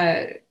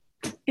I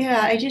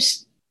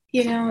just,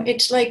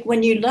 it's like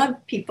when you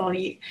love people,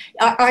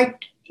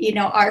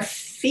 our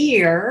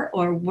fear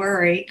or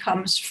worry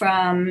comes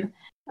from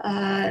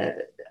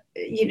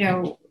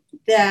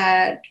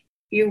that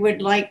you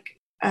would like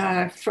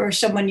for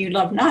someone you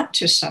love not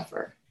to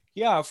suffer.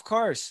 Yeah, of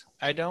course.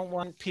 I don't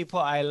want people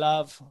I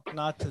love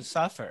not to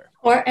suffer.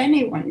 Or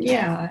anyone,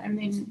 yeah. I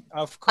mean,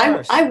 of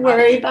course. I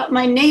worry about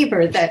my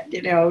neighbor that,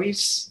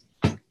 he's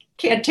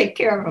can't take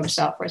care of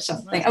himself or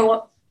something. Right. Oh,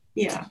 well,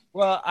 yeah.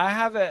 Well, I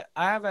have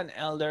an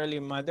elderly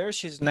mother.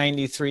 She's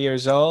 93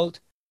 years old.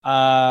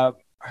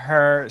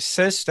 Her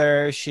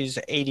sister, she's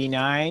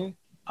 89.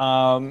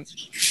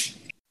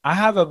 I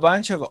have a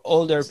bunch of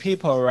older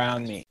people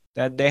around me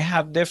that they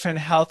have different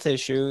health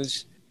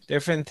issues,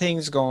 different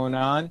things going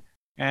on.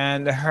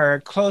 And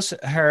her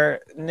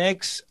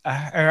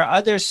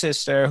other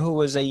sister, who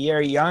was a year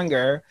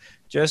younger,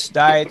 just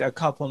died a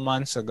couple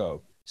months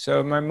ago.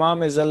 So my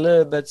mom is a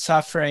little bit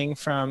suffering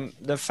from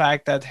the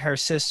fact that her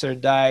sister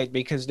died,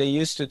 because they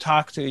used to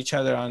talk to each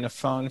other on the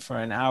phone for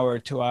an hour,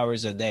 2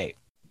 hours a day.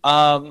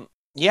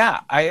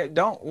 Yeah, I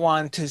don't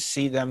want to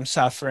see them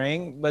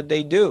suffering, but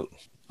they do.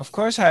 Of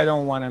course, I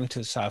don't want them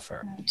to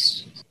suffer.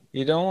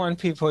 You don't want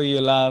people you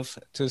love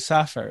to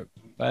suffer,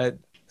 but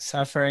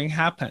suffering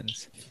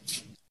happens.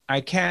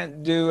 I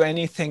can't do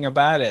anything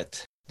about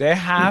it. They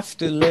have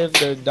to live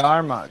their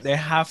dharma. They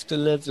have to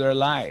live their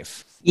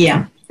life.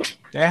 Yeah.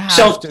 They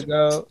have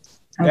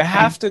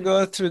to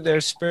go through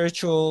their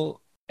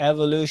spiritual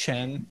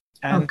evolution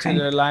and to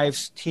their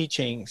life's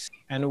teachings.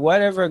 And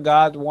whatever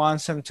God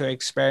wants them to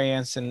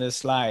experience in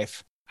this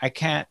life, I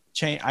can't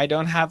change. I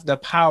don't have the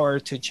power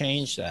to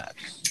change that.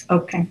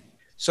 Okay.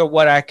 So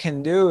what I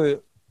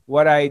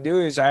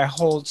do is I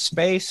hold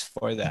space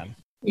for them.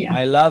 Yeah.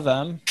 I love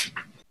them.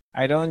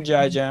 I don't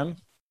judge them.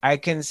 I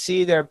can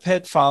see their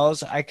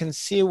pitfalls. I can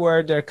see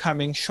where they're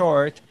coming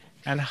short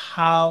and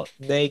how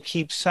they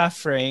keep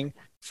suffering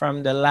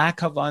from the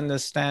lack of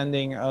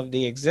understanding of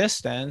the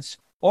existence,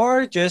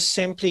 or just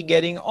simply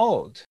getting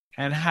old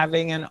and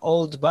having an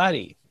old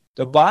body.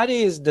 The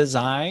body is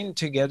designed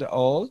to get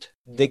old,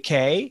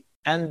 decay,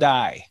 and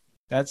die.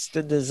 That's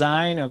the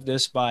design of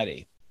this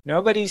body.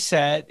 Nobody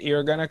said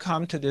you're going to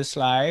come to this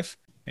life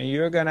and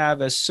you're going to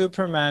have a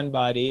Superman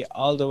body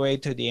all the way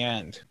to the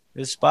end.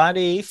 This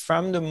body,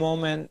 from the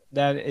moment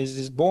that it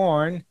is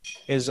born,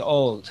 is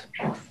old.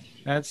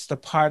 That's the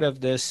part of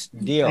this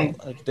deal,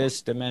 of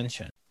this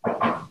dimension.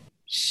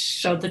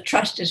 So the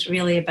trust is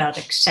really about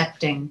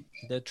accepting.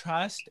 The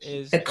trust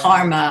is the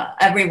karma,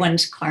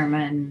 everyone's karma,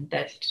 and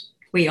that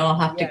we all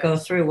have to go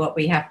through what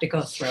we have to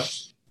go through.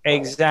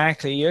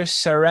 Exactly. You're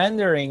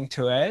surrendering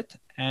to it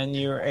and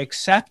you're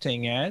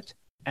accepting it.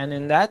 And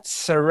in that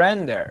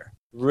surrender,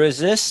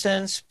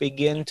 resistance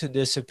begins to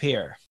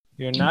disappear.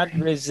 You're not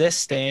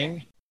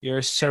resisting,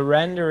 you're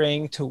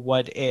surrendering to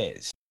what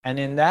is. And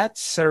in that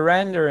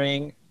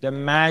surrendering, the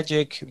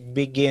magic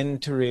begins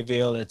to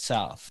reveal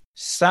itself.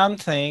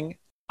 Something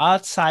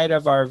outside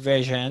of our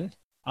vision,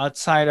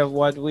 outside of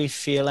what we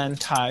feel and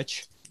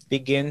touch,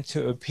 begin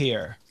to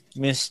appear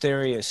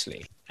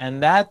mysteriously.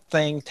 And that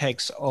thing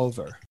takes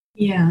over.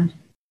 Yeah.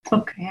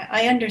 Okay.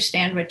 I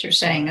understand what you're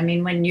saying. I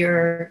mean, when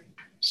you're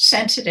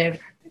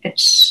sensitive,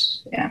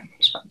 it's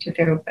fun to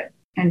do, but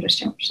I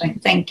understand what you're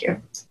saying. Thank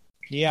you.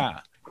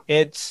 Yeah.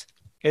 It's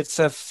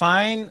a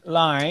fine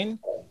line.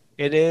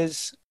 It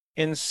is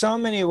in so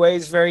many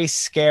ways very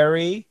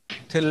scary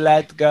to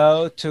let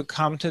go, to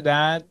come to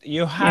that.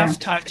 You have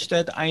touched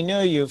it. I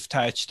know you've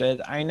touched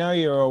it. I know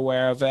you're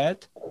aware of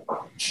it.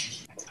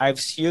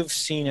 You've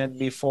seen it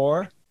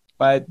before.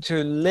 But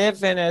to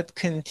live in it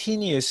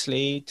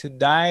continuously, to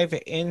dive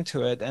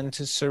into it and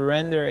to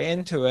surrender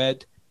into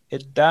it,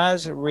 it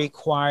does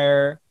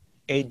require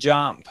a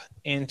jump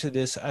into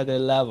this other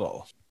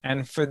level.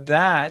 And for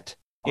that,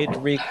 it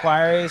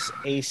requires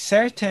a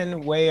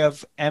certain way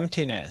of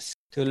emptiness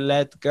to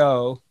let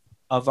go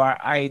of our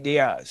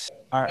ideas.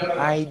 Our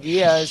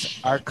ideas,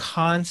 our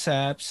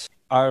concepts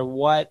are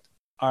what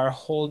are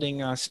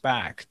holding us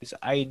back. These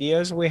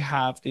ideas we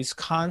have, these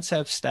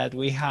concepts that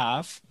we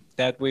have,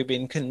 that we've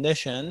been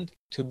conditioned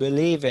to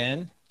believe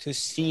in, to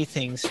see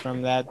things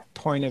from that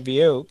point of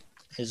view,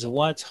 is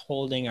what's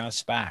holding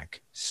us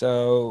back.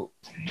 So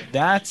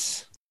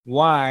that's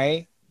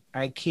why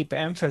I keep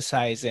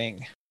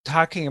emphasizing,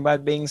 talking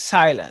about being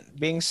silent.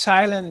 Being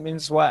silent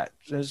means what?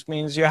 This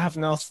means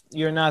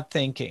you're not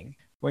thinking.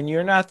 When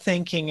you're not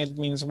thinking, it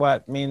means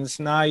what? It means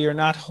now you're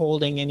not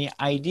holding any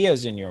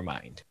ideas in your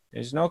mind.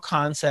 There's no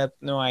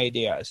concept, no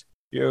ideas.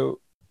 You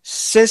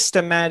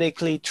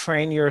systematically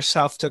train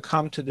yourself to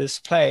come to this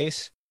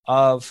place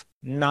of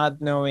not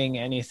knowing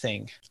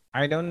anything.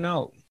 I don't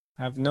know.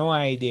 I have no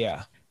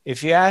idea.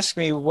 If you ask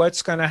me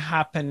what's going to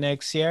happen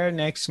next year,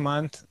 next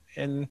month,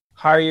 and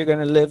how are you going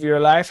to live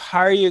your life? How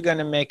are you going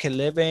to make a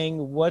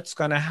living? What's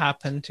going to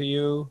happen to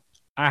you?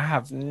 I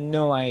have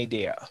no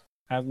idea.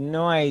 I have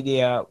no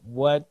idea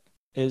what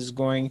is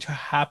going to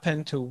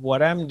happen to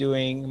what I'm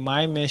doing,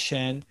 my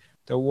mission,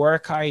 the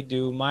work I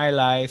do, my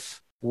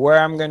life, where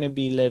I'm going to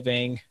be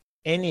living,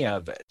 any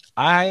of it.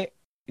 I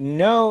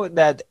know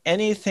that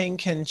anything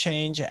can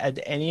change at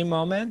any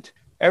moment.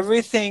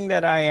 Everything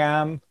that I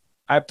am,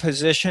 I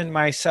position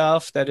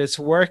myself that it's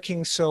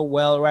working so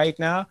well right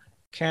now,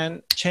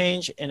 can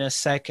change in a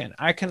second.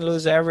 I can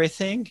lose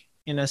everything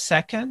in a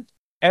second.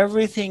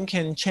 Everything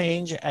can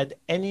change at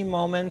any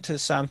moment to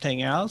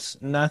something else.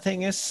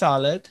 Nothing is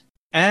solid.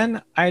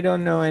 And I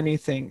don't know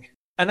anything.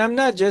 And I'm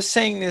not just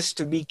saying this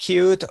to be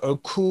cute or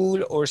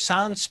cool or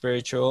sound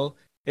spiritual.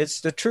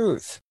 It's the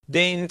truth.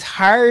 The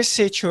entire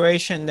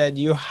situation that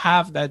you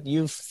have, that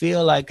you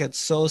feel like it's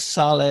so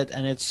solid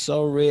and it's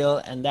so real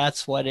and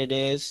that's what it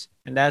is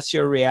and that's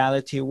your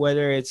reality,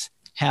 whether it's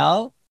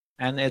hell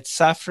and it's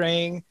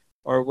suffering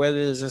or whether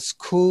it's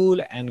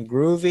cool and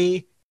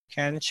groovy,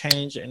 can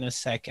change in a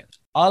second.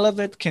 All of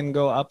it can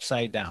go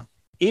upside down,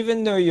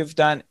 even though you've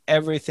done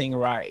everything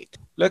right.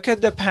 Look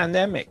at the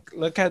pandemic.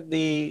 Look at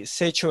the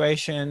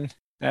situation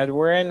that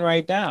we're in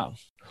right now.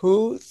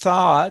 Who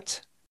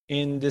thought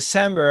in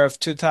December of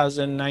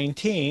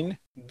 2019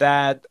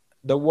 that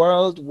the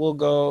world will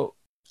go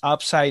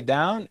upside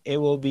down? It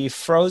will be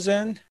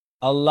frozen.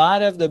 A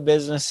lot of the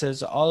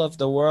businesses all of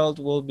the world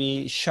will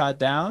be shut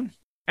down,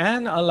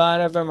 and a lot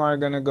of them are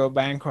going to go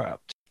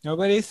bankrupt.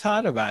 Nobody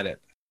thought about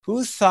it.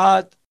 Who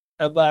thought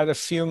about a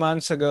few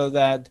months ago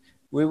that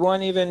we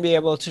won't even be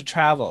able to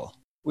travel?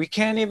 We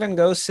can't even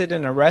go sit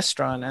in a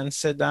restaurant and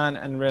sit down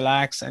and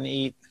relax and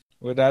eat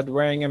without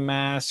wearing a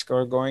mask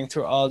or going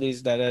through all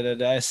these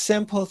A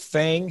simple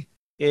thing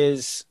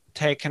is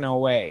taken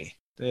away.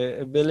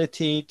 The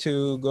ability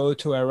to go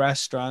to a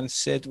restaurant,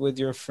 sit with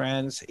your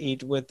friends,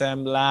 eat with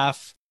them,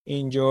 laugh,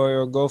 enjoy,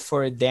 or go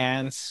for a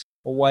dance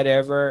or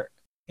whatever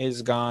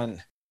is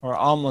gone, or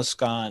almost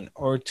gone,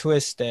 or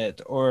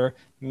twisted, or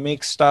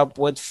mixed up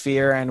with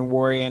fear and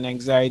worry and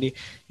anxiety.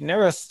 You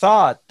never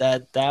thought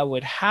that that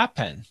would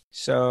happen.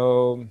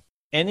 So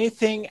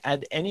anything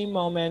at any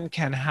moment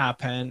can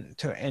happen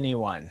to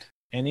anyone.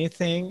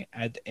 Anything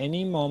at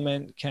any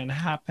moment can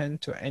happen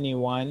to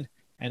anyone,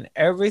 and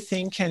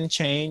everything can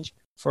change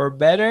for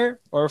better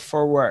or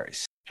for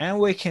worse. And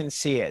we can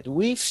see it.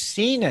 We've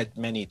seen it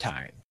many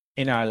times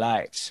in our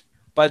lives.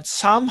 But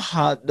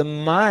somehow the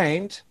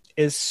mind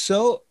is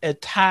so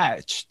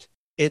attached,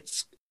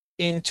 it's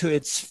into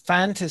its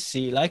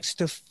fantasy, likes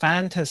to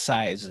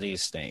fantasize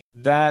these things,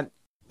 that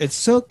it's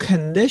so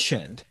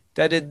conditioned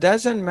that it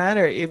doesn't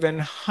matter even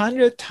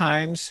 100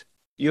 times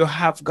you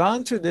have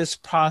gone through this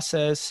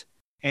process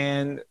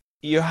and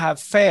you have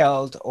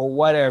failed or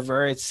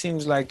whatever, it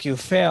seems like you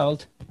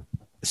failed,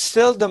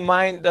 still the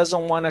mind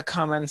doesn't want to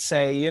come and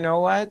say, you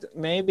know what,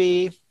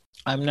 maybe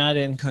I'm not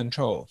in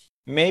control.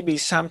 Maybe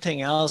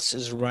something else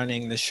is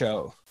running the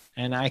show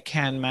and I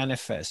can't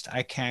manifest,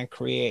 I can't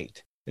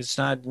create. It's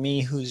not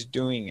me who's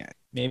doing it.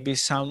 Maybe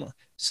some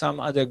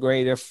other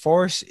greater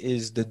force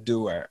is the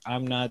doer.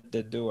 I'm not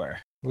the doer.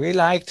 We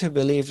like to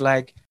believe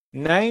like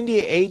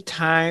 98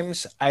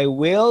 times I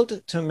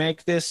willed to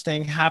make this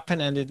thing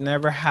happen and it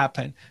never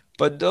happened.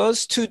 But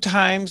those 2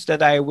 times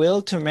that I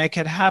willed to make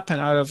it happen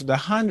out of the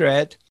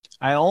 100,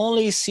 I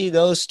only see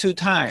those 2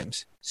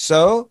 times.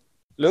 So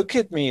look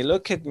at me.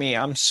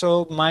 I'm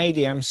so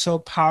mighty. I'm so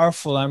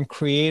powerful. I'm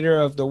creator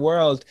of the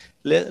world.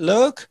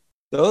 Look,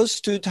 those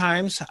 2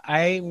 times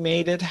I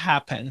made it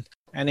happen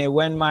and it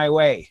went my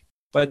way.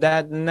 But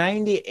that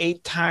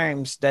 98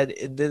 times that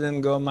it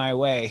didn't go my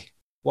way,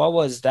 what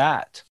was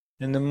that?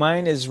 And the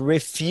mind is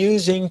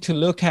refusing to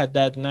look at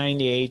that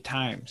 98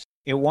 times.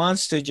 It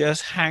wants to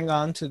just hang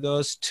on to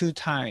those 2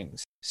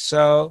 times.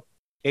 So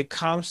it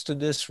comes to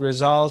this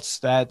results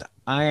that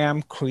I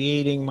am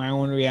creating my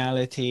own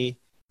reality.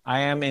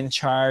 I am in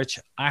charge.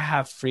 I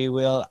have free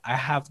will. I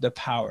have the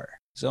power.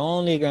 It's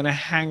only going to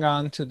hang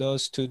on to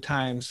those 2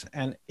 times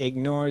and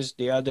ignores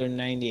the other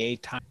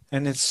 98 times.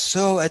 And it's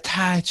so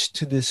attached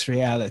to this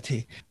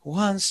reality.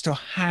 Wants to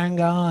hang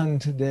on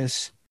to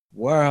this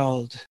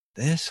world.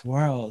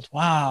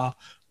 Wow,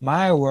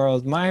 my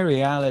world, my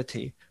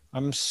reality.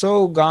 I'm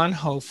so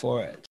gung-ho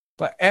for it.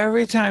 But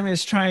every time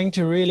it's trying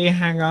to really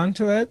hang on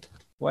to it,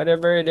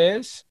 whatever it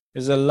is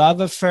a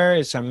love affair,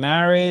 it's a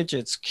marriage,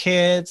 it's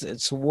kids,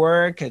 it's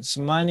work, it's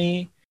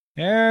money.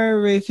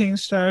 Everything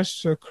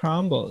starts to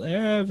crumble.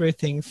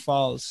 Everything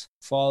falls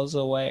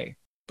away.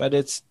 But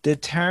it's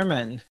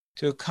determined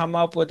to come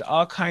up with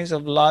all kinds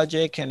of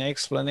logic and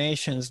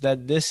explanations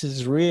that this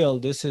is real,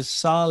 this is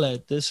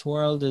solid, this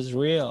world is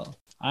real,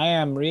 I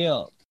am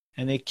real.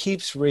 And it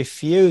keeps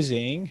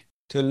refusing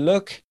to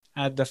look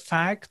at the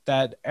fact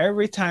that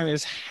every time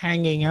it's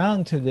hanging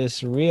on to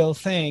this real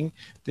thing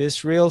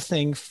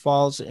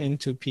falls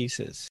into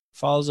pieces,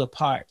 falls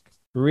apart,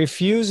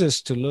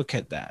 refuses to look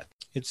at that.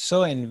 It's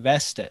so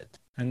invested.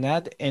 And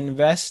that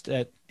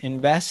investment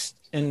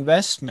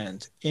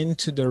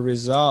into the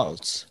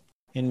results,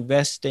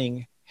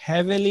 investing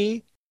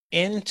heavily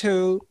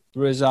into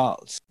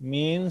results,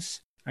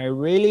 means I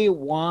really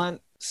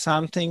want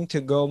something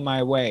to go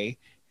my way.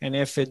 And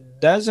if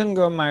it doesn't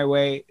go my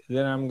way,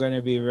 then I'm going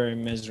to be very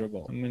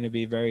miserable. I'm going to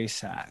be very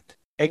sad.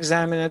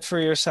 Examine it for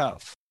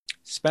yourself.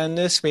 Spend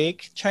this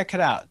week, check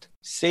it out.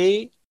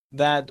 See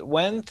that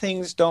when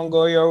things don't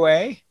go your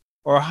way,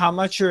 or how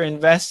much you're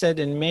invested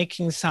in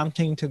making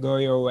something to go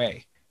your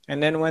way.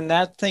 And then when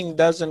that thing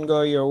doesn't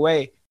go your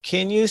way,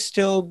 can you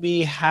still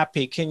be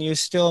happy? Can you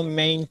still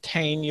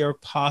maintain your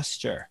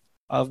posture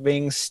of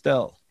being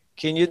still?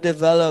 Can you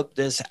develop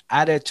this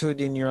attitude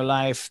in your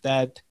life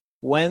that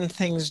when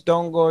things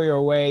don't go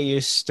your way,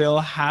 you're still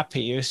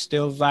happy, you're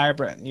still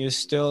vibrant, you're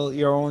still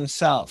your own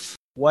self,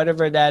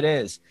 whatever that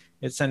is.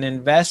 It's an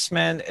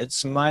investment,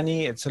 it's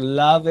money, it's a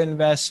love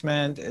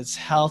investment, it's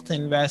health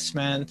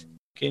investment.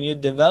 Can you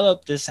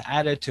develop this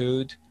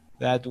attitude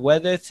that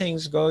whether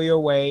things go your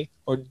way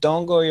or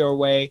don't go your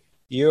way,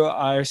 you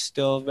are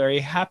still very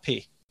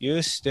happy.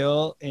 You're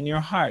still in your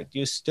heart.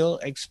 You're still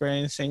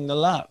experiencing the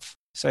love.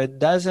 So it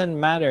doesn't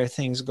matter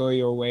things go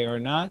your way or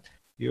not.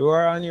 You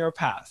are on your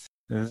path.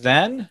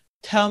 Then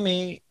tell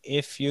me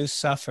if you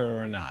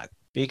suffer or not.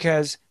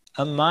 Because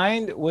a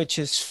mind which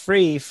is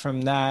free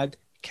from that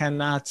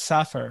cannot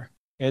suffer.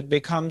 It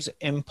becomes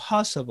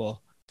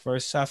impossible for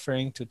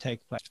suffering to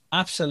take place.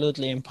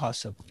 Absolutely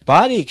impossible.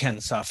 Body can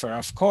suffer,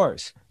 of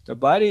course. The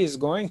body is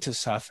going to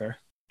suffer.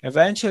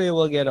 Eventually it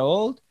will get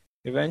old.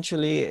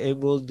 Eventually it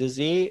will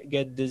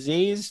get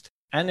diseased.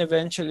 And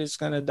eventually it's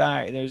going to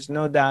die. There's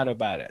no doubt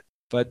about it.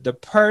 But the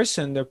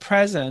person, the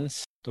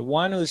presence, the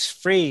one who's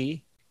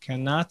free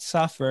cannot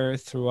suffer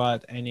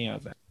throughout any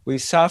of it. We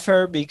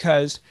suffer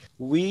because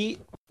we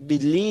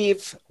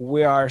believe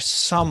we are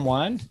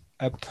someone,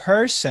 a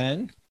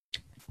person,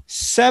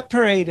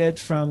 separated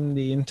from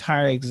the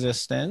entire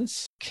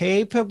existence,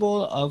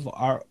 capable of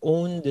our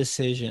own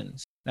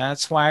decisions.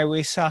 That's why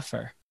we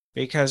suffer,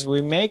 because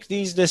we make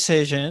these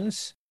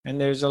decisions and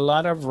there's a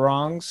lot of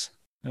wrongs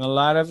and a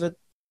lot of it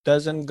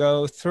doesn't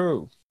go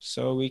through.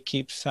 So we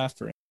keep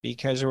suffering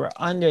because we're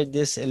under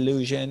this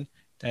illusion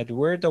that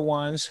we're the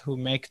ones who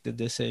make the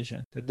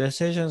decision. The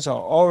decisions are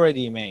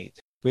already made.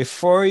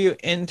 Before you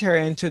enter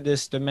into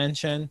this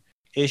dimension,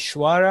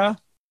 Ishvara,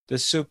 the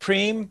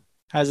Supreme,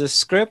 has a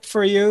script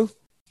for you.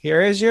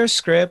 Here is your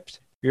script.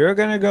 You're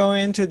going to go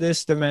into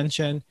this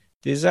dimension.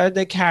 These are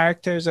the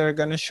characters that are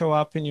going to show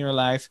up in your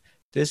life.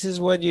 This is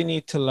what you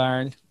need to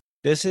learn.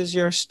 This is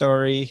your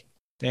story.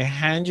 They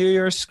hand you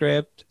your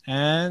script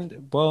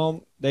and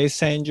boom, they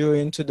send you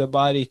into the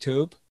body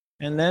tube.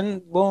 And then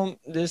boom,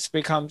 this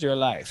becomes your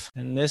life.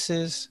 And this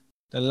is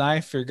the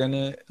life you're going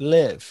to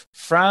live.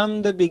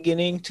 From the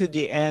beginning to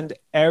the end,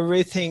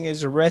 everything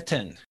is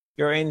written.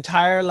 Your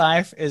entire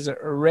life is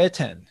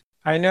written.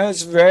 I know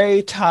it's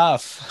very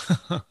tough.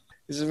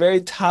 It's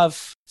very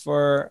tough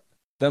for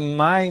the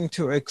mind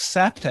to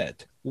accept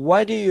it.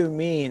 What do you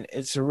mean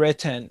it's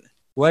written?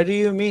 What do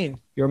you mean?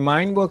 Your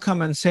mind will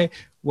come and say,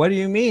 what do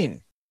you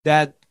mean?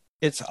 That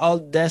it's all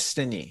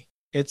destiny.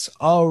 It's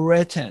all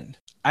written.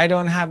 I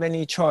don't have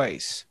any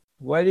choice.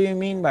 What do you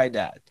mean by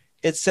that?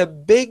 It's a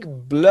big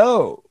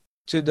blow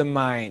to the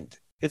mind.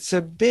 It's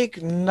a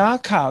big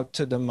knockout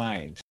to the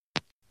mind.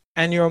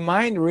 And your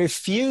mind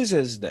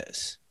refuses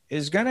this.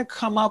 It's going to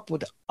come up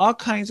with all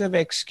kinds of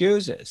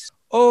excuses.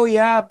 Oh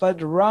yeah,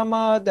 but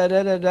Rama,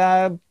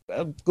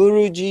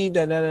 Guruji,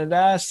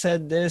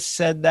 said this,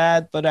 said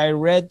that, but I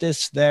read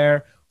this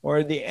there.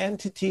 Or the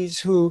entities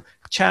who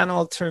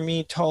channeled through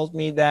me told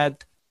me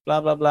that,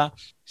 blah, blah, blah.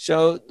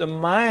 So the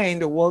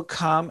mind will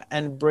come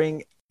and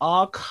bring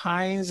all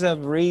kinds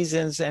of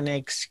reasons and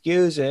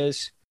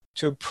excuses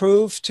to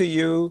prove to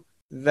you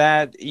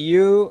that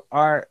you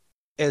are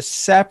a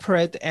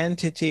separate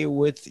entity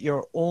with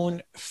your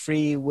own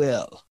free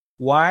will.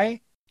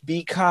 Why?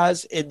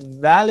 Because it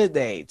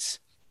validates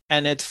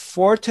and it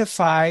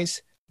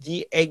fortifies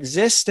the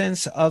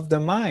existence of the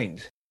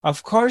mind.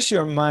 Of course,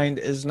 your mind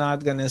is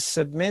not going to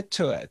submit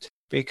to it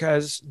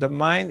because the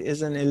mind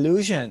is an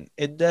illusion.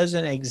 It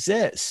doesn't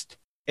exist.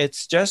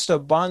 It's just a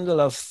bundle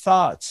of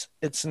thoughts.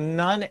 It's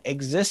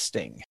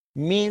non-existing.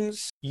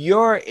 Means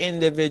your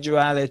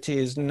individuality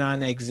is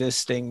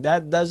non-existing.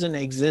 That doesn't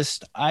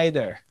exist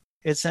either.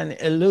 It's an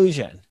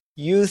illusion.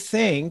 You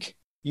think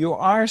You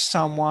are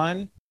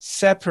someone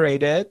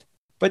separated,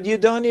 but you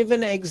don't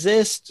even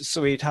exist,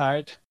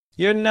 sweetheart.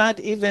 You're not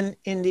even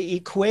in the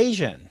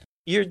equation.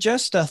 You're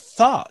just a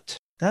thought.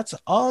 That's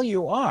all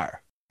you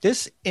are.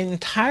 This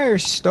entire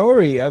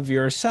story of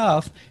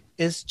yourself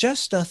is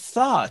just a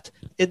thought.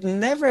 It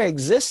never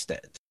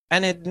existed,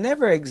 and it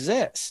never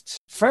exists.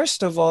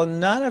 First of all,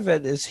 none of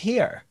it is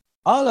here.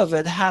 All of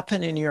it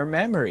happened in your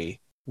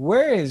memory.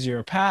 Where is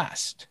your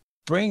past?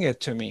 Bring it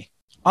to me.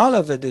 All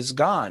of it is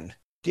gone.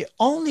 The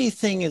only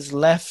thing is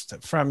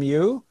left from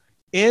you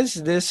is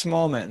this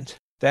moment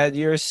that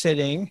you're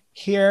sitting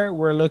here.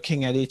 We're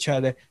looking at each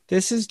other.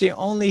 This is the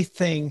only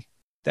thing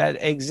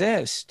that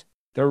exists.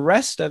 The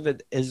rest of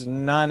it is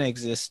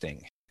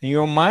non-existing.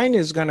 Your mind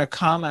is going to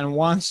come and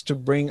wants to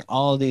bring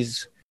all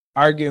these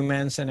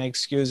arguments and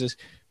excuses,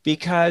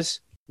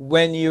 because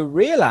when you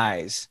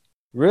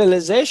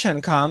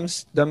realization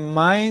comes, the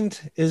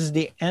mind is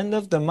the end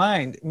of the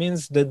mind. It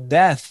means the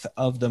death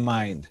of the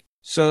mind.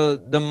 So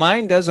the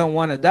mind doesn't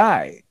want to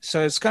die.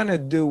 So it's going to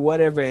do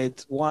whatever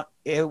it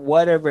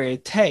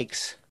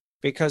takes,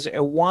 because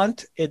it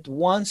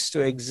wants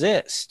to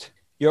exist.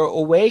 Your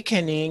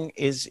awakening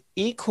is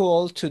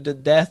equal to the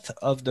death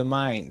of the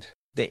mind,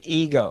 the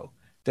ego,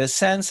 the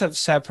sense of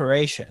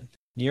separation.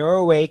 Your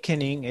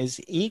awakening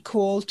is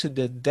equal to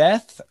the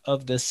death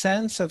of the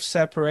sense of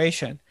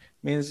separation.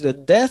 Means the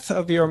death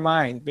of your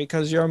mind,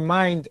 because your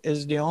mind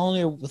is the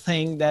only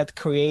thing that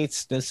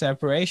creates the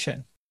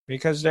separation,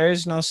 because there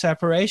is no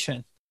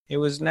separation. It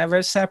was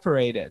never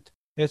separated.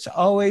 It's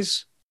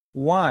always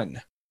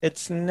one.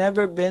 It's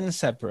never been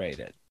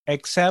separated,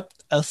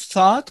 except a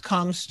thought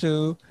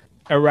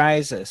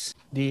arises.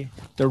 The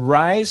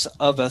rise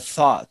of a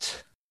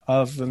thought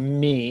of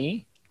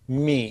me,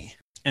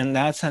 and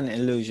that's an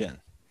illusion.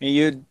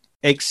 You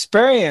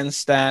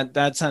experience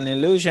that's an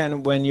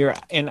illusion when you're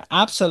in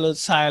absolute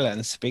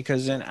silence,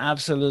 because in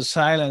absolute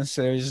silence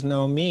there is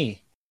no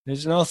me,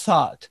 there's no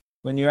thought.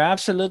 When you're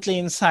absolutely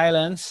in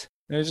silence,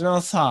 there's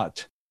no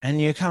thought, and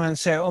you come and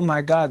say, oh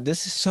my God,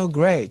 this is so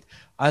great,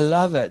 I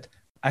love it,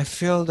 I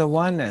feel the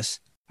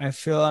oneness, I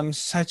feel I'm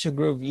such a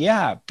group.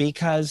 Yeah,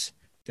 because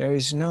there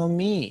is no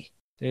me,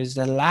 there's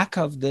the lack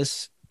of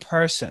this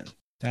person.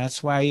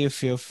 That's why you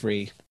feel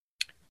free.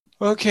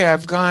 Okay,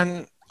 I've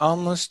gone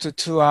almost to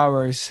 2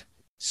 hours.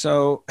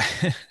 So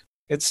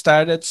it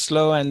started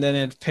slow and then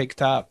it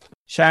picked up.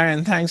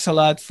 Sharon, thanks a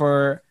lot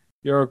for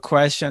your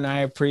question. I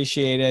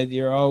appreciate it.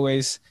 You're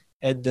always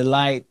a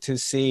delight to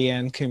see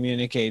and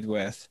communicate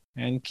with.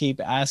 And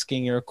keep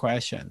asking your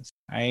questions.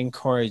 I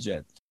encourage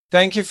it.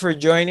 Thank you for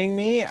joining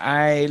me.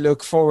 I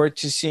look forward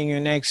to seeing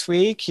you next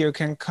week. You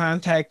can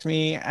contact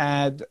me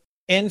at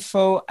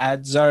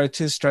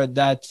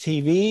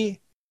info@zarathustra.tv.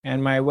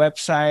 And my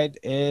website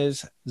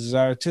is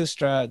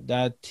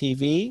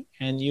zarathustra.tv.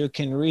 And you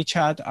can reach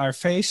out our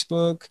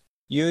Facebook,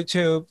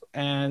 YouTube,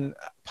 and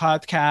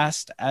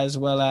podcast, as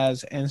well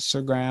as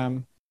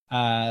Instagram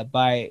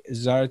by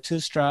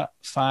Zarathustra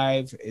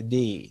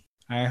 5D.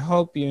 I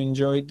hope you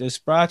enjoyed this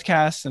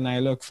broadcast, and I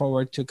look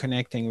forward to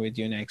connecting with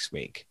you next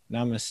week.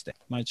 Namaste.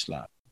 Much love.